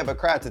 Yeah, but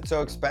Kratz, it's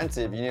so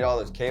expensive. You need all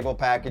those cable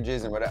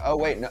packages and whatever. Oh,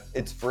 wait, no,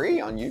 it's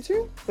free on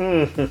YouTube?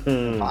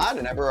 Pod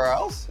and everywhere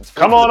else? It's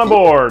free. Come on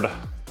aboard. You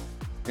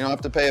don't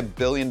have to pay $1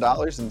 billion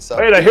in subs.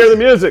 Wait, I hear the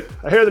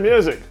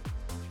music.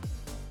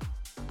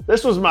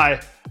 This was my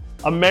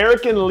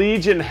American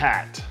Legion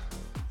hat.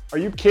 Are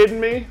you kidding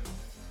me?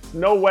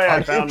 No way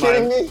I found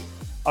my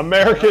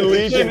American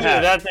Legion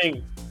hat. That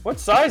thing. What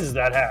size is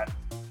that hat?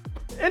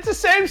 It's the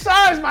same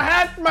size. My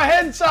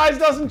head size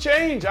doesn't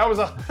change. I was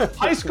a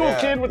high school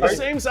kid with the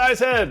same size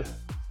head.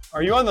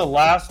 Are you on the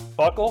last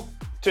buckle?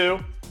 2.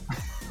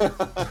 When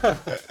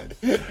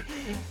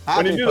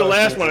you do the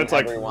last one, it's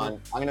like,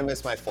 everyone. I'm gonna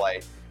miss my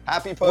flight.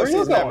 Happy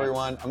postseason,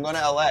 everyone. I'm going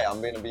to LA.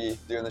 I'm gonna be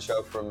doing the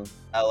show from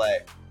LA,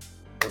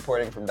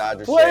 reporting from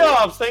Dodgers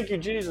playoffs. Thank you,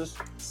 Jesus.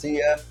 See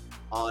ya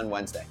on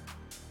Wednesday.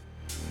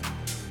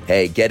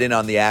 Hey, get in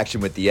on the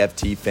action with the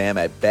FT fam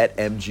at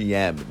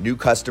BetMGM. New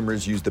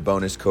customers use the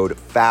bonus code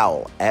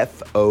FOUL,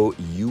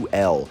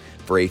 F-O-U-L,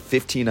 for a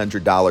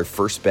 $1,500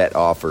 first bet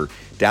offer.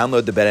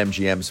 Download the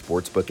BetMGM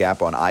Sportsbook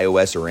app on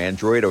iOS or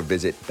Android or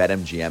visit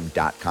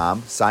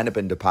BetMGM.com. Sign up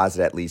and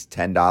deposit at least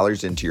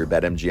 $10 into your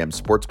BetMGM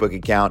Sportsbook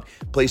account.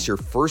 Place your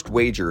first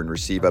wager and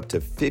receive up to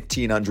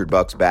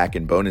 $1,500 back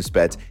in bonus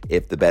bets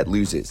if the bet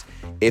loses.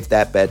 If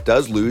that bet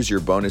does lose, your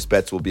bonus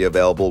bets will be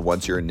available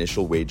once your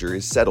initial wager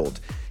is settled.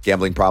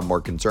 Gambling problem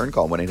or concern?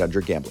 Call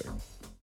 1-800-GAMBLER.